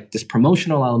this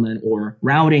promotional element or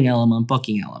routing element,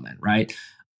 booking element, right?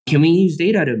 Can we use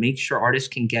data to make sure artists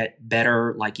can get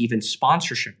better, even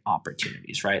sponsorship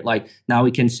opportunities, right? Now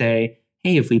we can say,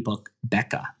 hey, if we book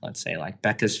Becca, let's say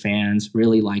Becca's fans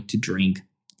really like to drink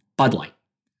Bud Light.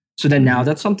 So then now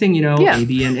that's something,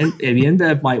 AB and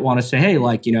InBev might want to say, hey,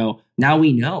 now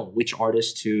we know which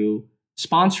artists to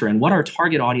sponsor and what our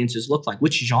target audiences look like,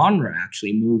 which genre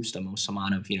actually moves the most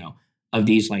amount of, of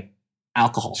these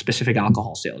specific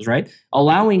alcohol sales, right?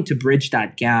 Allowing to bridge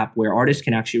that gap where artists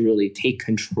can actually really take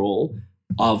control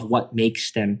of what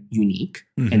makes them unique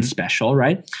and special,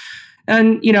 right?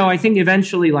 And, I think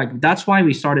eventually, that's why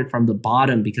we started from the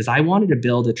bottom, because I wanted to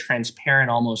build a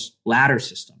transparent, almost ladder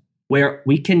system where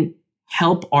we can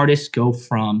help artists go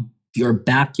from your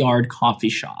backyard coffee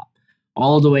shop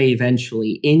all the way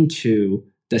eventually into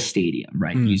the stadium,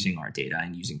 right? Using our data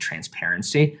and using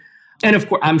transparency. And of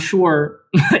course, I'm sure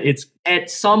it's at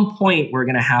some point we're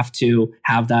going to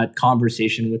have that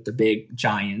conversation with the big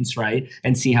giants, right?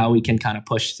 And see how we can kind of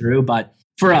push through. But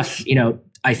for us,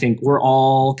 I think we're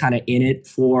all kind of in it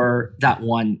for that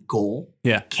one goal.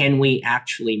 Yeah. Can we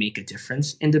actually make a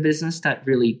difference in the business that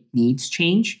really needs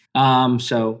change?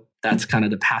 So that's kind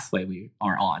of the pathway we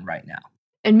are on right now.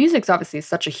 And music's obviously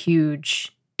such a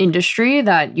huge industry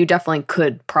that you definitely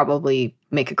could probably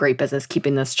make a great business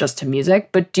keeping this just to music.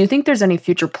 But do you think there's any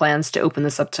future plans to open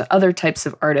this up to other types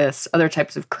of artists, other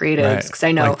types of creatives? Because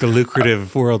I know the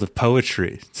lucrative world of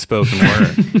poetry, spoken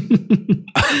word.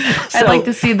 I'd like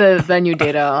to see the venue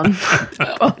data on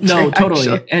poetry, no, totally.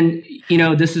 actually. And,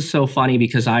 this is so funny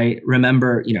because I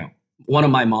remember, one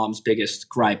of my mom's biggest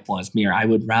gripe was, Mir, I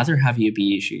would rather have you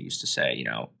be, she used to say,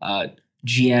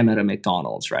 GM at a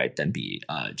McDonald's, right, than be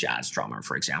a jazz drummer,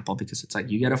 for example, because it's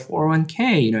you get a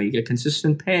 401k, you get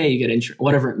consistent pay, you get insurance,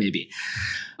 whatever it may be.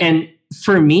 And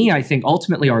for me, I think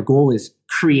ultimately our goal is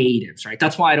creatives, right?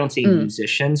 That's why I don't say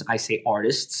musicians, I say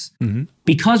artists,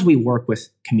 because we work with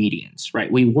comedians,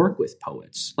 right? We work with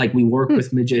poets, we work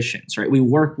with magicians, right? We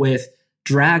work with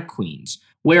drag queens,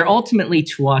 where ultimately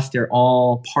to us, they're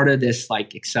all part of this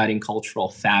exciting cultural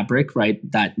fabric, right?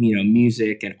 That,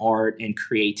 music and art and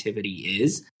creativity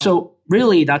is. So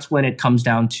really that's when it comes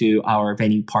down to our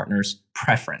venue partners'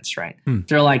 preference, right?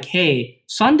 They're like, hey,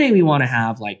 Sunday we want to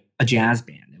have a jazz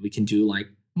band and we can do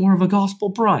more of a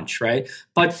gospel brunch, right?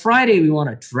 But Friday we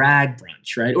want a drag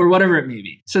brunch, right? Or whatever it may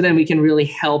be. So then we can really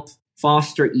help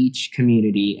foster each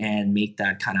community and make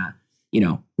that kind of,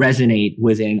 resonate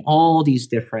within all these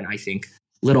different, I think,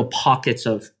 little pockets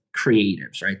of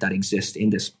creatives, right, that exist in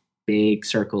this big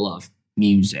circle of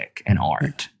music and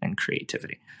art and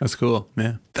creativity. That's cool.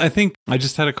 Yeah. I think I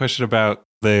just had a question about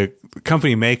the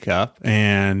company makeup,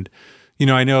 and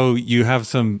I know you have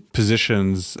some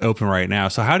positions open right now.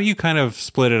 So how do you kind of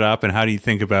split it up, and how do you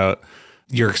think about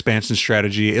your expansion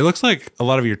strategy? It looks like a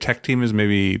lot of your tech team is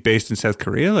maybe based in South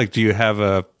Korea. Like, do you have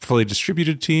a fully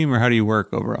distributed team, or how do you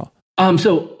work overall?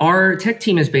 So our tech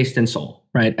team is based in Seoul,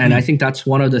 right? And I think that's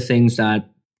one of the things that,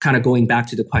 kind of going back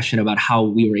to the question about how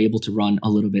we were able to run a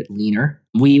little bit leaner,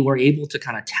 we were able to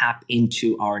kind of tap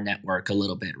into our network a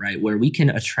little bit, right? Where we can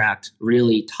attract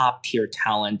really top tier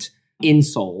talent in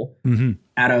Seoul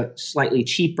at a slightly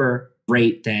cheaper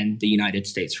rate than the United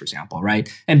States, for example,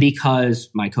 right? And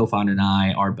because my co-founder and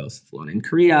I are both fluent in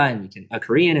Korea and we can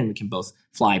Korean, and we can both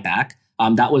fly back,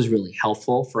 that was really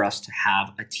helpful for us to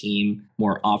have a team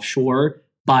more offshore,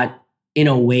 but in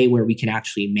a way where we can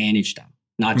actually manage them,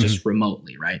 not just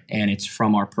remotely, right? And it's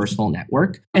from our personal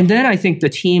network. And then I think the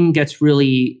team gets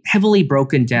really heavily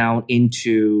broken down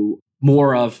into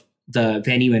more of the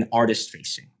venue and artist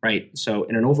facing, right? So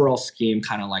in an overall scheme,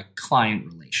 kind of like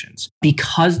client relations.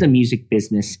 Because the music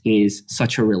business is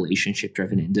such a relationship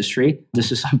driven industry,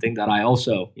 this is something that I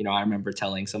also, I remember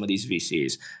telling some of these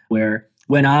VCs, where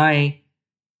when I,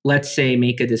 let's say,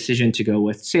 make a decision to go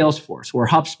with Salesforce or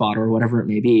HubSpot or whatever it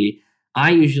may be,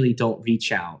 I usually don't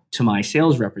reach out to my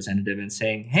sales representative and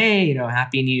saying, hey,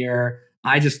 Happy New Year.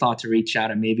 I just thought to reach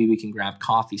out and maybe we can grab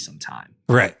coffee sometime.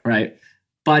 Right.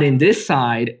 But in this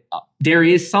side, there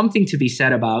is something to be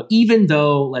said about, even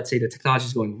though, let's say, the technology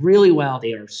is going really well,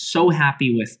 they are so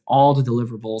happy with all the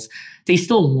deliverables, they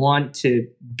still want to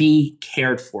be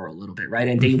cared for a little bit, right?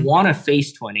 And they want a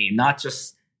face to a name, not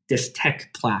just this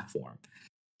tech platform.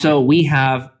 So we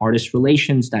have artist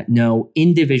relations that know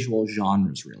individual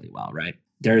genres really well, right?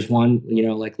 There's one,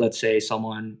 like let's say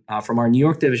someone from our New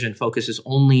York division focuses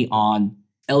only on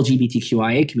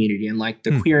LGBTQIA community and like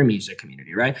the queer music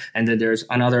community, right? And then there's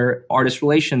another artist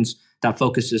relations that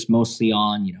focuses mostly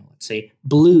on, let's say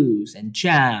blues and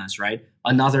jazz, right?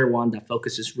 Another one that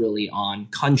focuses really on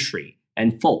country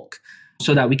and folk,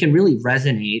 so that we can really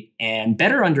resonate and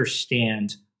better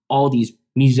understand all these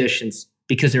musicians,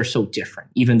 because they're so different,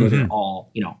 even though they're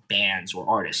all, bands or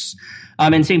artists.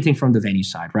 And same thing from the venue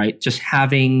side, right? Just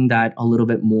having that a little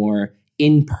bit more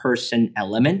in-person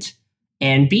element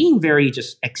and being very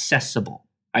just accessible,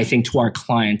 I think, to our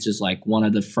clients is like one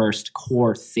of the first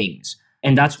core things.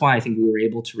 And that's why I think we were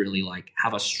able to really like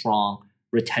have a strong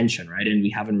retention, right? And we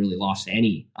haven't really lost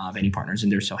any partners,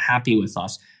 and they're so happy with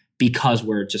us because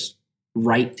we're just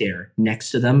right there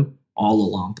next to them all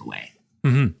along the way.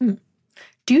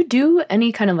 Do you do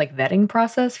any kind of like vetting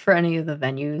process for any of the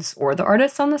venues or the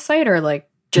artists on the site, or like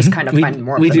just kind of find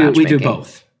more of the matchmaking? We do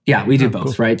both. Yeah, we do both,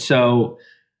 cool. Right? So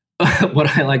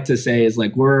what I like to say is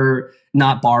like, we're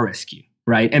not Bar Rescue,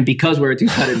 right? And because we're a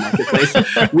two-sided marketplace,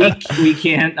 we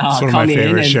can't come in. It's one of my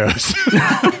favorite shows.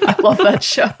 I love that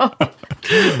show.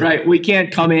 Right. We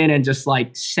can't come in and just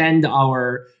like send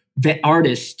our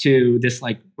artists to this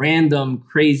like random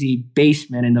crazy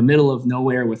basement in the middle of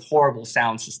nowhere with horrible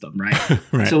sound system, right?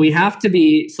 Right. So we have to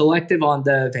be selective on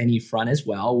the venue front as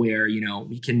well, where,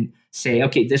 we can say,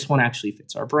 okay, this one actually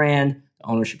fits our brand. The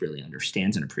ownership really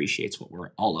understands and appreciates what we're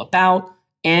all about.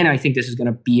 And I think this is going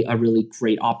to be a really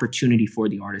great opportunity for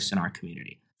the artists in our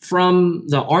community. From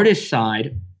the artist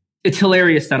side, it's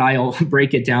hilarious that I'll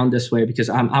break it down this way because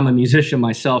I'm a musician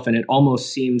myself, and it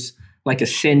almost seems like a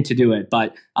sin to do it.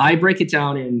 But I break it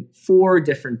down in 4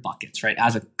 different buckets, right,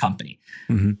 as a company.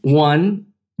 One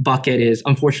bucket is,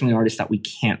 unfortunately, artists that we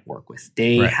can't work with.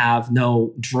 They have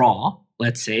no draw,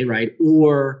 let's say, right?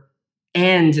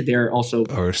 And they're also...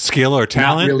 Or skill or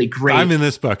talent. Not really great. I'm in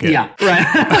this bucket. Yeah,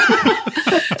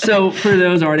 right. So for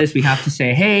those artists, we have to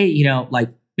say, hey, like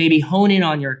maybe hone in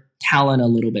on your talent a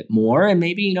little bit more, and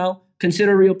maybe,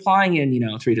 consider reapplying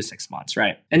in, 3 to 6 months,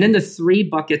 right? And then the 3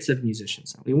 buckets of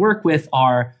musicians that we work with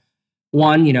are,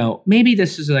 one, maybe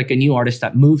this is like a new artist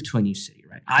that moved to a new city,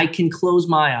 right? I can close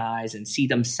my eyes and see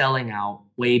them selling out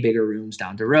way bigger rooms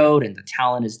down the road, and the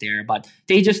talent is there, but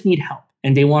they just need help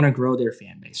and they want to grow their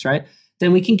fan base, right?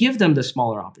 Then we can give them the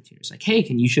smaller opportunities, like, hey,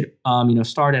 you should,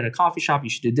 start at a coffee shop. You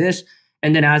should do this.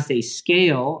 And then as they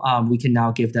scale, we can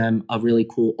now give them a really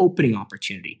cool opening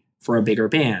opportunity for a bigger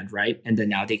band, right? And then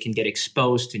now they can get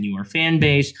exposed to newer fan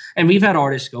base. And we've had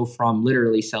artists go from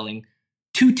literally selling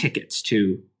 2 tickets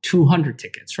to 200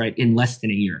 tickets, right, in less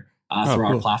than a year through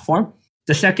our platform.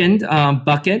 The second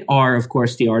bucket are, of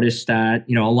course, the artists that,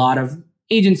 a lot of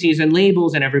agencies and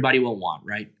labels and everybody will want,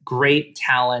 right? Great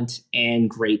talent and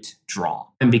great draw.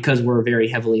 And because we're very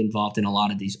heavily involved in a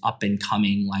lot of these up and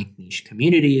coming like niche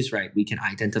communities, right? We can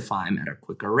identify them at a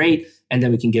quicker rate, and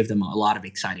then we can give them a lot of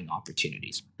exciting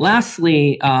opportunities.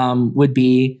 Lastly, would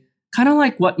be kind of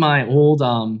like what my old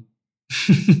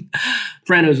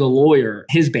friend who's a lawyer,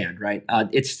 his band, right?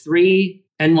 It's 3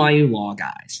 NYU law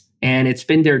guys, and it's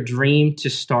been their dream to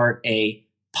start a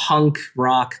punk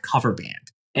rock cover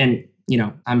band. And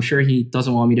I'm sure he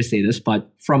doesn't want me to say this, but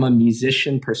from a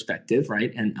musician perspective,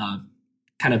 right, and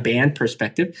kind of band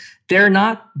perspective, they're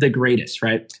not the greatest,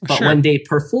 right? But Sure. when they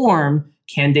perform,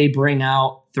 can they bring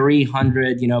out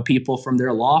 300, people from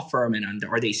their law firm, and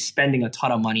are they spending a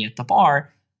ton of money at the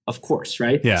bar? Of course,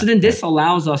 right? Yeah. So then this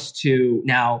allows us to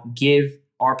now give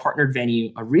our partnered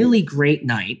venue a really great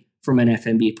night from an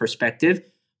F&B perspective,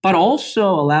 but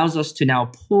also allows us to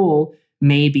now pull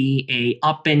maybe a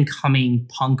up and coming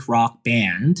punk rock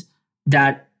band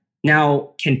that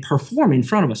now can perform in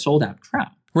front of a sold out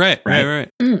crowd. Right.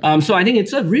 So I think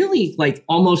it's a really like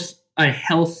almost a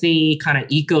healthy kind of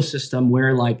ecosystem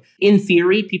where like in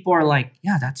theory, people are like,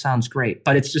 yeah, that sounds great,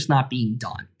 but it's just not being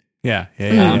done. Yeah.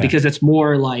 Because it's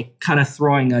more like kind of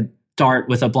throwing a dart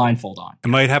with a blindfold on. It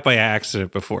might happen by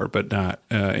accident before, but not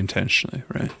intentionally,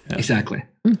 right? Yeah. Exactly.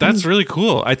 That's really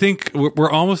cool. I think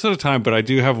we're almost out of time, but I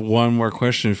do have one more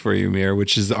question for you, Mir,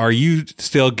 which is, are you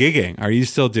still gigging? Are you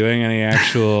still doing any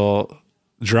actual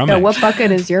drumming? Yeah, what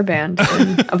bucket is your band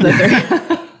of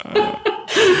the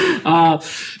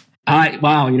 3?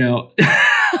 Wow,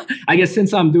 I guess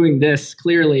since I'm doing this,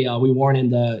 clearly we weren't in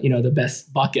the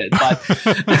best bucket. But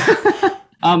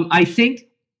I think,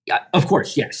 of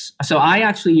course, yes. So I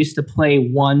actually used to play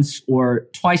once or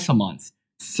twice a month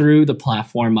through the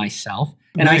platform myself.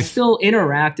 And I Nice. still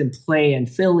interact and play and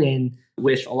fill in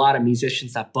with a lot of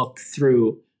musicians that book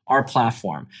through our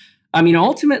platform. I mean,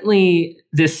 ultimately,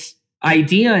 this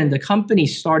idea and the company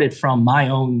started from my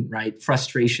own, right,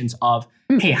 frustrations of,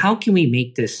 hey, how can we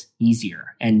make this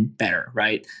easier and better,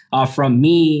 right? From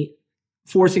me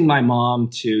forcing my mom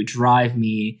to drive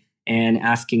me and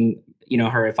asking,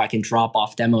 her if I can drop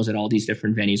off demos at all these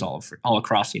different venues all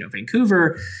across,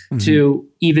 Vancouver, to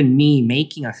even me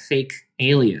making a fake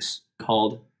alias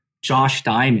called Josh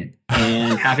Diamond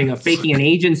and faking an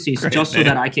agency just so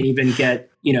that I can even get,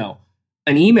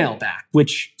 an email back,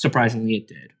 which surprisingly it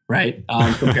did, right?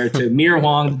 Compared to Mir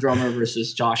Huang, the drummer,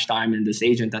 versus Josh Diamond, this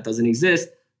agent that doesn't exist.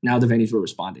 Now the venues were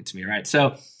responding to me, right?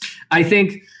 So I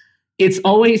think it's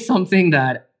always something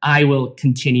that I will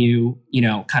continue,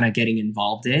 kind of getting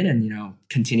involved in and,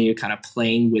 continue kind of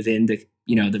playing within the,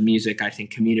 the music, I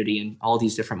think, community and all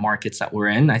these different markets that we're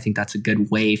in. I think that's a good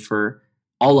way for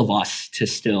all of us to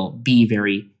still be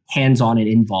very hands-on and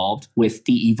involved with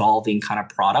the evolving kind of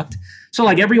product. So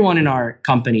like everyone in our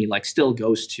company, like still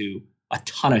goes to a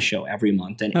ton of show every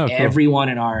month. And Oh, cool. Everyone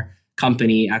in our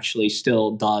company actually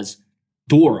still does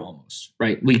tour almost,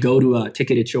 right? We go to a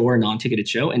ticketed show or a non-ticketed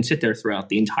show and sit there throughout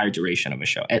the entire duration of a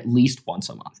show, at least once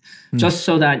a month, just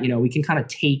so that, we can kind of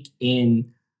take in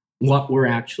what we're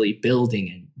actually building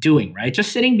and doing, right?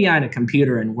 Just sitting behind a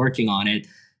computer and working on it,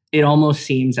 it almost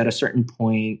seems at a certain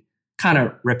point kind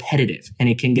of repetitive and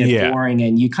it can get boring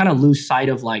and you kind of lose sight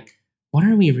of like, what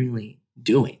are we really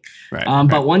doing? Right.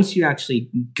 But once you actually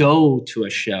go to a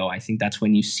show, I think that's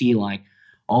when you see like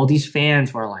all these fans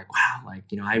who are like, wow, like,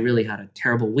 I really had a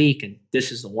terrible week and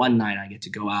this is the one night I get to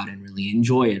go out and really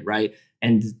enjoy it, right?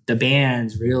 And the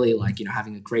band's really like,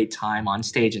 having a great time on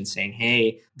stage and saying,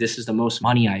 hey, this is the most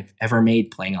money I've ever made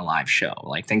playing a live show.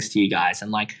 Like, thanks to you guys.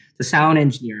 And like the sound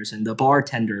engineers and the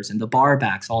bartenders and the bar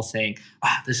backs all saying,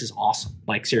 wow, this is awesome.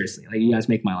 Like, seriously, like you guys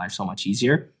make my life so much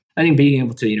easier. I think being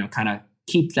able to, kind of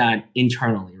keep that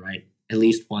internally, right? At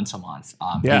least once a month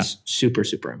is super,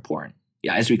 super important.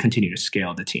 Yeah, as we continue to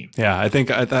scale the team. Yeah, I think,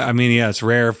 it's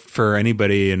rare for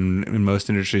anybody in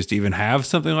most industries to even have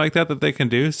something like that they can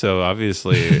do. So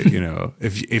obviously,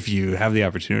 if you have the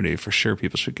opportunity, for sure,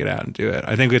 people should get out and do it.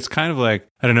 I think it's kind of like,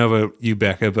 I don't know about you,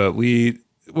 Becca, but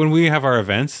when we have our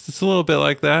events, it's a little bit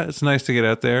like that. It's nice to get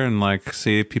out there and like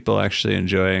see people actually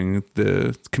enjoying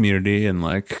the community and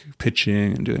like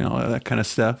pitching and doing all of that kind of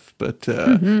stuff. But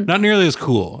not nearly as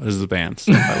cool as the band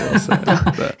stuff, I will say.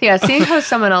 But. Yeah, seeing how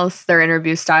someone else, their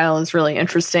interview style is really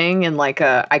interesting and like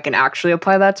I can actually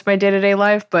apply that to my day-to-day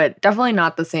life, but definitely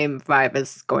not the same vibe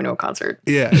as going to a concert.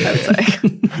 Yeah. I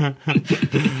would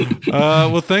say.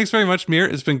 Well, thanks very much, Mir.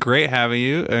 It's been great having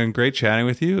you and great chatting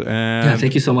with you. And Yeah,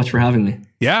 thank you so much for having me.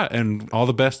 Yeah, and all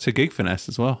the best to Gig Finesse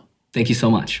as well. Thank you so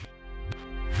much.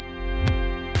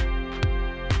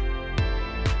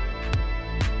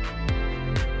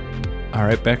 All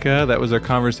right, Becca, that was our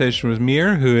conversation with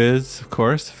Mir, who is, of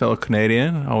course, a fellow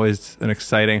Canadian. Always an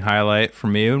exciting highlight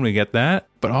from you, and we get that.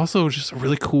 But also just a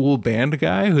really cool band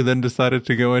guy who then decided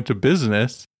to go into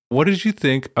business. What did you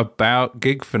think about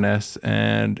Gig Finesse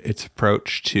and its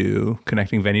approach to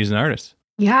connecting venues and artists?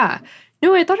 Yeah.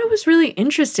 No, I thought it was really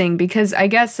interesting because I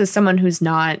guess as someone who's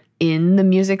not in the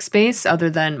music space, other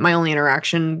than my only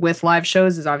interaction with live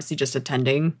shows is obviously just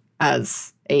attending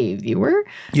as a viewer.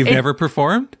 You've never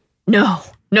performed? No.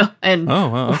 And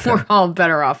okay. We're all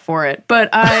better off for it. But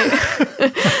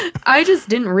I just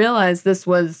didn't realize this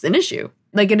was an issue.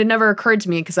 Like, it had never occurred to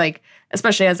me because, like,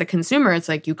 especially as a consumer, it's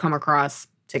like you come across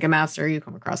Ticketmaster, you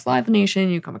come across Live Nation,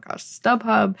 you come across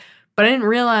StubHub. But I didn't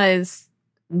realize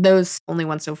those only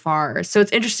went so far. So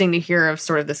it's interesting to hear of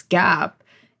sort of this gap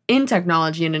in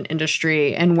technology in an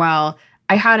industry. And while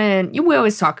we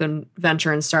always talk in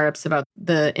venture and startups about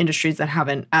the industries that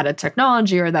haven't added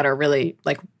technology or that are really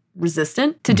like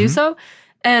resistant to do so.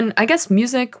 And I guess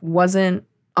music wasn't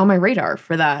on my radar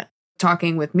for that.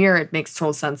 Talking with Mir, it makes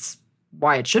total sense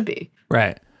why it should be.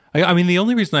 Right. I mean, the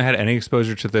only reason I had any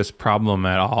exposure to this problem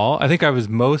at all, I think I was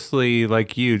mostly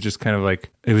like you, just kind of like,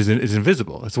 it's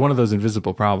invisible. It's one of those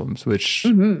invisible problems, which, I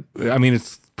mean,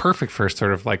 it's perfect for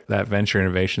sort of like that venture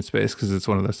innovation space because it's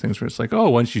one of those things where it's like, oh,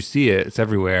 once you see it, it's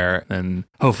everywhere. And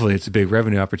hopefully it's a big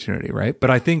revenue opportunity, right? But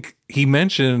I think he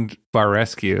mentioned Bar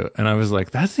Rescue, and I was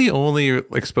like, that's the only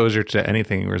exposure to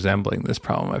anything resembling this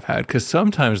problem I've had. Because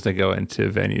sometimes they go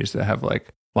into venues that have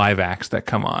like live acts that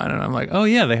come on, and I'm like, oh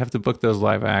yeah, they have to book those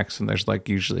live acts, and there's like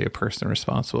usually a person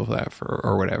responsible for that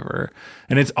or whatever,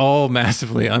 and it's all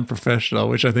massively unprofessional,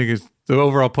 which I think is the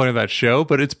overall point of that show.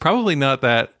 But it's probably not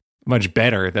that much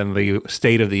better than the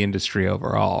state of the industry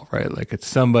overall, right? Like, it's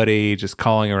somebody just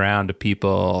calling around to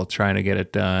people trying to get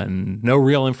it done, no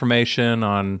real information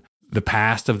on the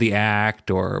past of the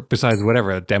act, or besides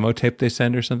whatever, a demo tape they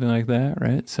send or something like that,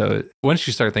 right? So once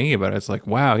you start thinking about it, it's like,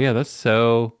 wow, yeah, that's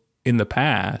so in the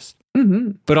past,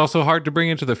 but also hard to bring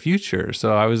into the future.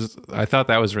 So I thought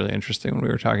that was really interesting when we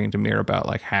were talking to Mir about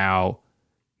like how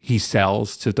he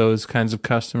sells to those kinds of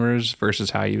customers versus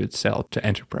how you would sell to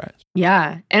enterprise.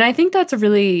 Yeah. And I think that's a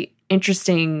really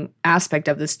interesting aspect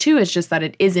of this too, is just that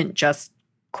it isn't just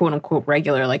quote unquote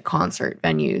regular like concert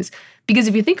venues. Because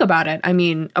if you think about it, I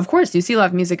mean, of course you see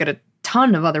live music at a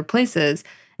ton of other places.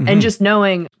 And just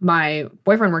knowing my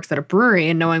boyfriend works at a brewery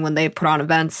and knowing when they put on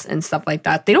events and stuff like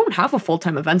that, they don't have a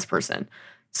full-time events person.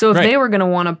 So if they were going to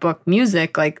want to book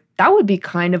music, like that would be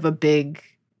kind of a big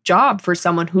job for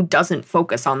someone who doesn't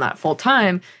focus on that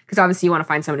full-time. Because obviously you want to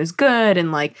find someone who's good.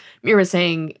 And like Mir was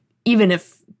saying, even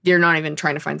if you're not even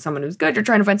trying to find someone who's good, you're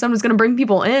trying to find someone who's going to bring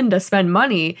people in to spend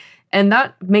money. And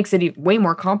that makes it way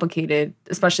more complicated,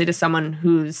 especially to someone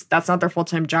that's not their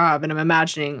full-time job. And I'm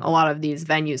imagining a lot of these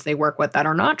venues they work with that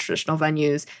are not traditional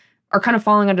venues are kind of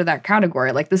falling under that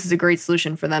category. Like, this is a great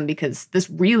solution for them because this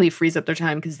really frees up their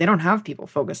time because they don't have people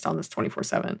focused on this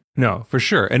 24/7. No, for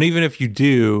sure. And even if you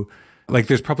do, like,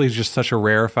 there's probably just such a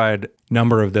rarefied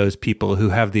number of those people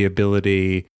who have the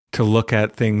ability to look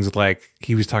at things like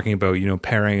he was talking about,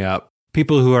 pairing up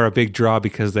people who are a big draw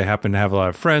because they happen to have a lot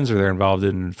of friends or they're involved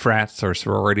in frats or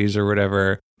sororities or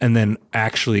whatever. And then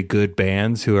actually good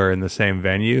bands who are in the same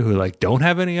venue who like don't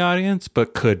have any audience,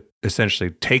 but could essentially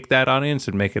take that audience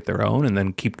and make it their own and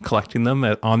then keep collecting them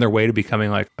on their way to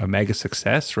becoming like a mega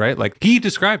success, right? Like Mir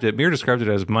described it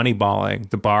as moneyballing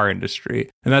the bar industry.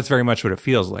 And that's very much what it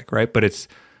feels like, right? But it's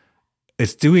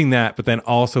doing that, but then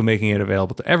also making it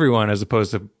available to everyone as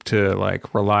opposed to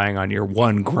like relying on your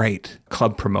one great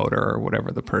club promoter or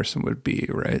whatever the person would be,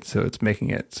 right? So it's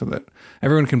making it so that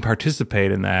everyone can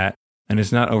participate in that and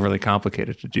it's not overly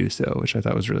complicated to do so, which I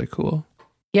thought was really cool.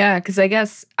 Yeah, because I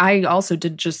guess I also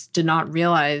did not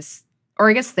realize, or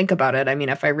I guess think about it. I mean,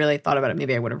 if I really thought about it,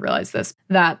 maybe I would have realized this,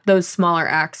 that those smaller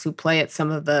acts who play at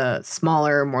some of the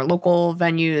smaller, more local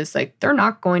venues, like they're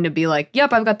not going to be like,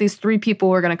 yep, I've got these 3 people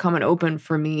who are going to come and open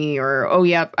for me, or, oh,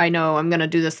 yep, I know I'm going to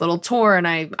do this little tour and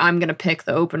I'm going to pick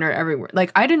the opener everywhere.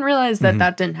 Like, I didn't realize that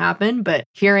that didn't happen, but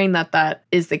hearing that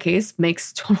is the case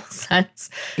makes total sense.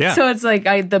 Yeah. So it's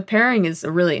like the pairing is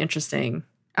a really interesting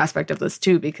aspect of this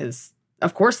too, because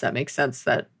of course that makes sense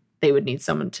that they would need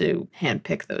someone to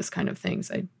handpick those kind of things.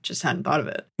 I just hadn't thought of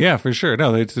it. Yeah, for sure.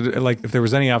 No, it's like if there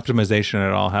was any optimization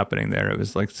at all happening there, it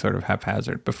was like sort of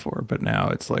haphazard before, but now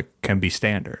it's like can be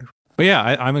standard. But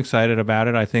yeah, I'm excited about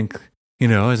it. I think,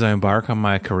 as I embark on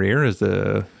my career as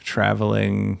a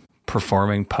traveling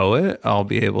performing poet, I'll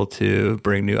be able to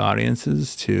bring new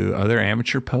audiences to other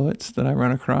amateur poets that I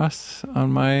run across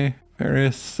on my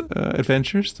various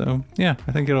adventures. So yeah,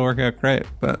 I think it'll work out great.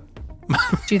 But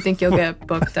Do you think you'll get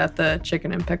booked at the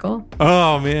Chicken and Pickle?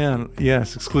 Oh, man.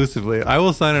 Yes, exclusively. I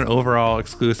will sign an overall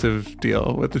exclusive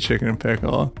deal with the Chicken and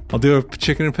Pickle. I'll do a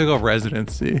Chicken and Pickle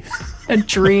residency. A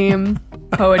dream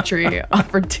poetry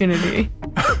opportunity.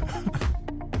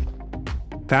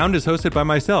 Found is hosted by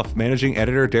myself, managing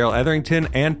editor Daryl Etherington,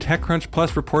 and TechCrunch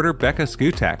Plus reporter Becca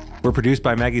Skutak. We're produced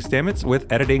by Maggie Stamets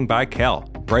with editing by Kel.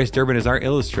 Bryce Durbin is our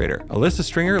illustrator. Alyssa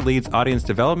Stringer leads audience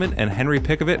development, and Henry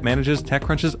Pickavet manages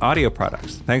TechCrunch's audio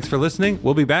products. Thanks for listening.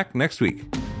 We'll be back next week.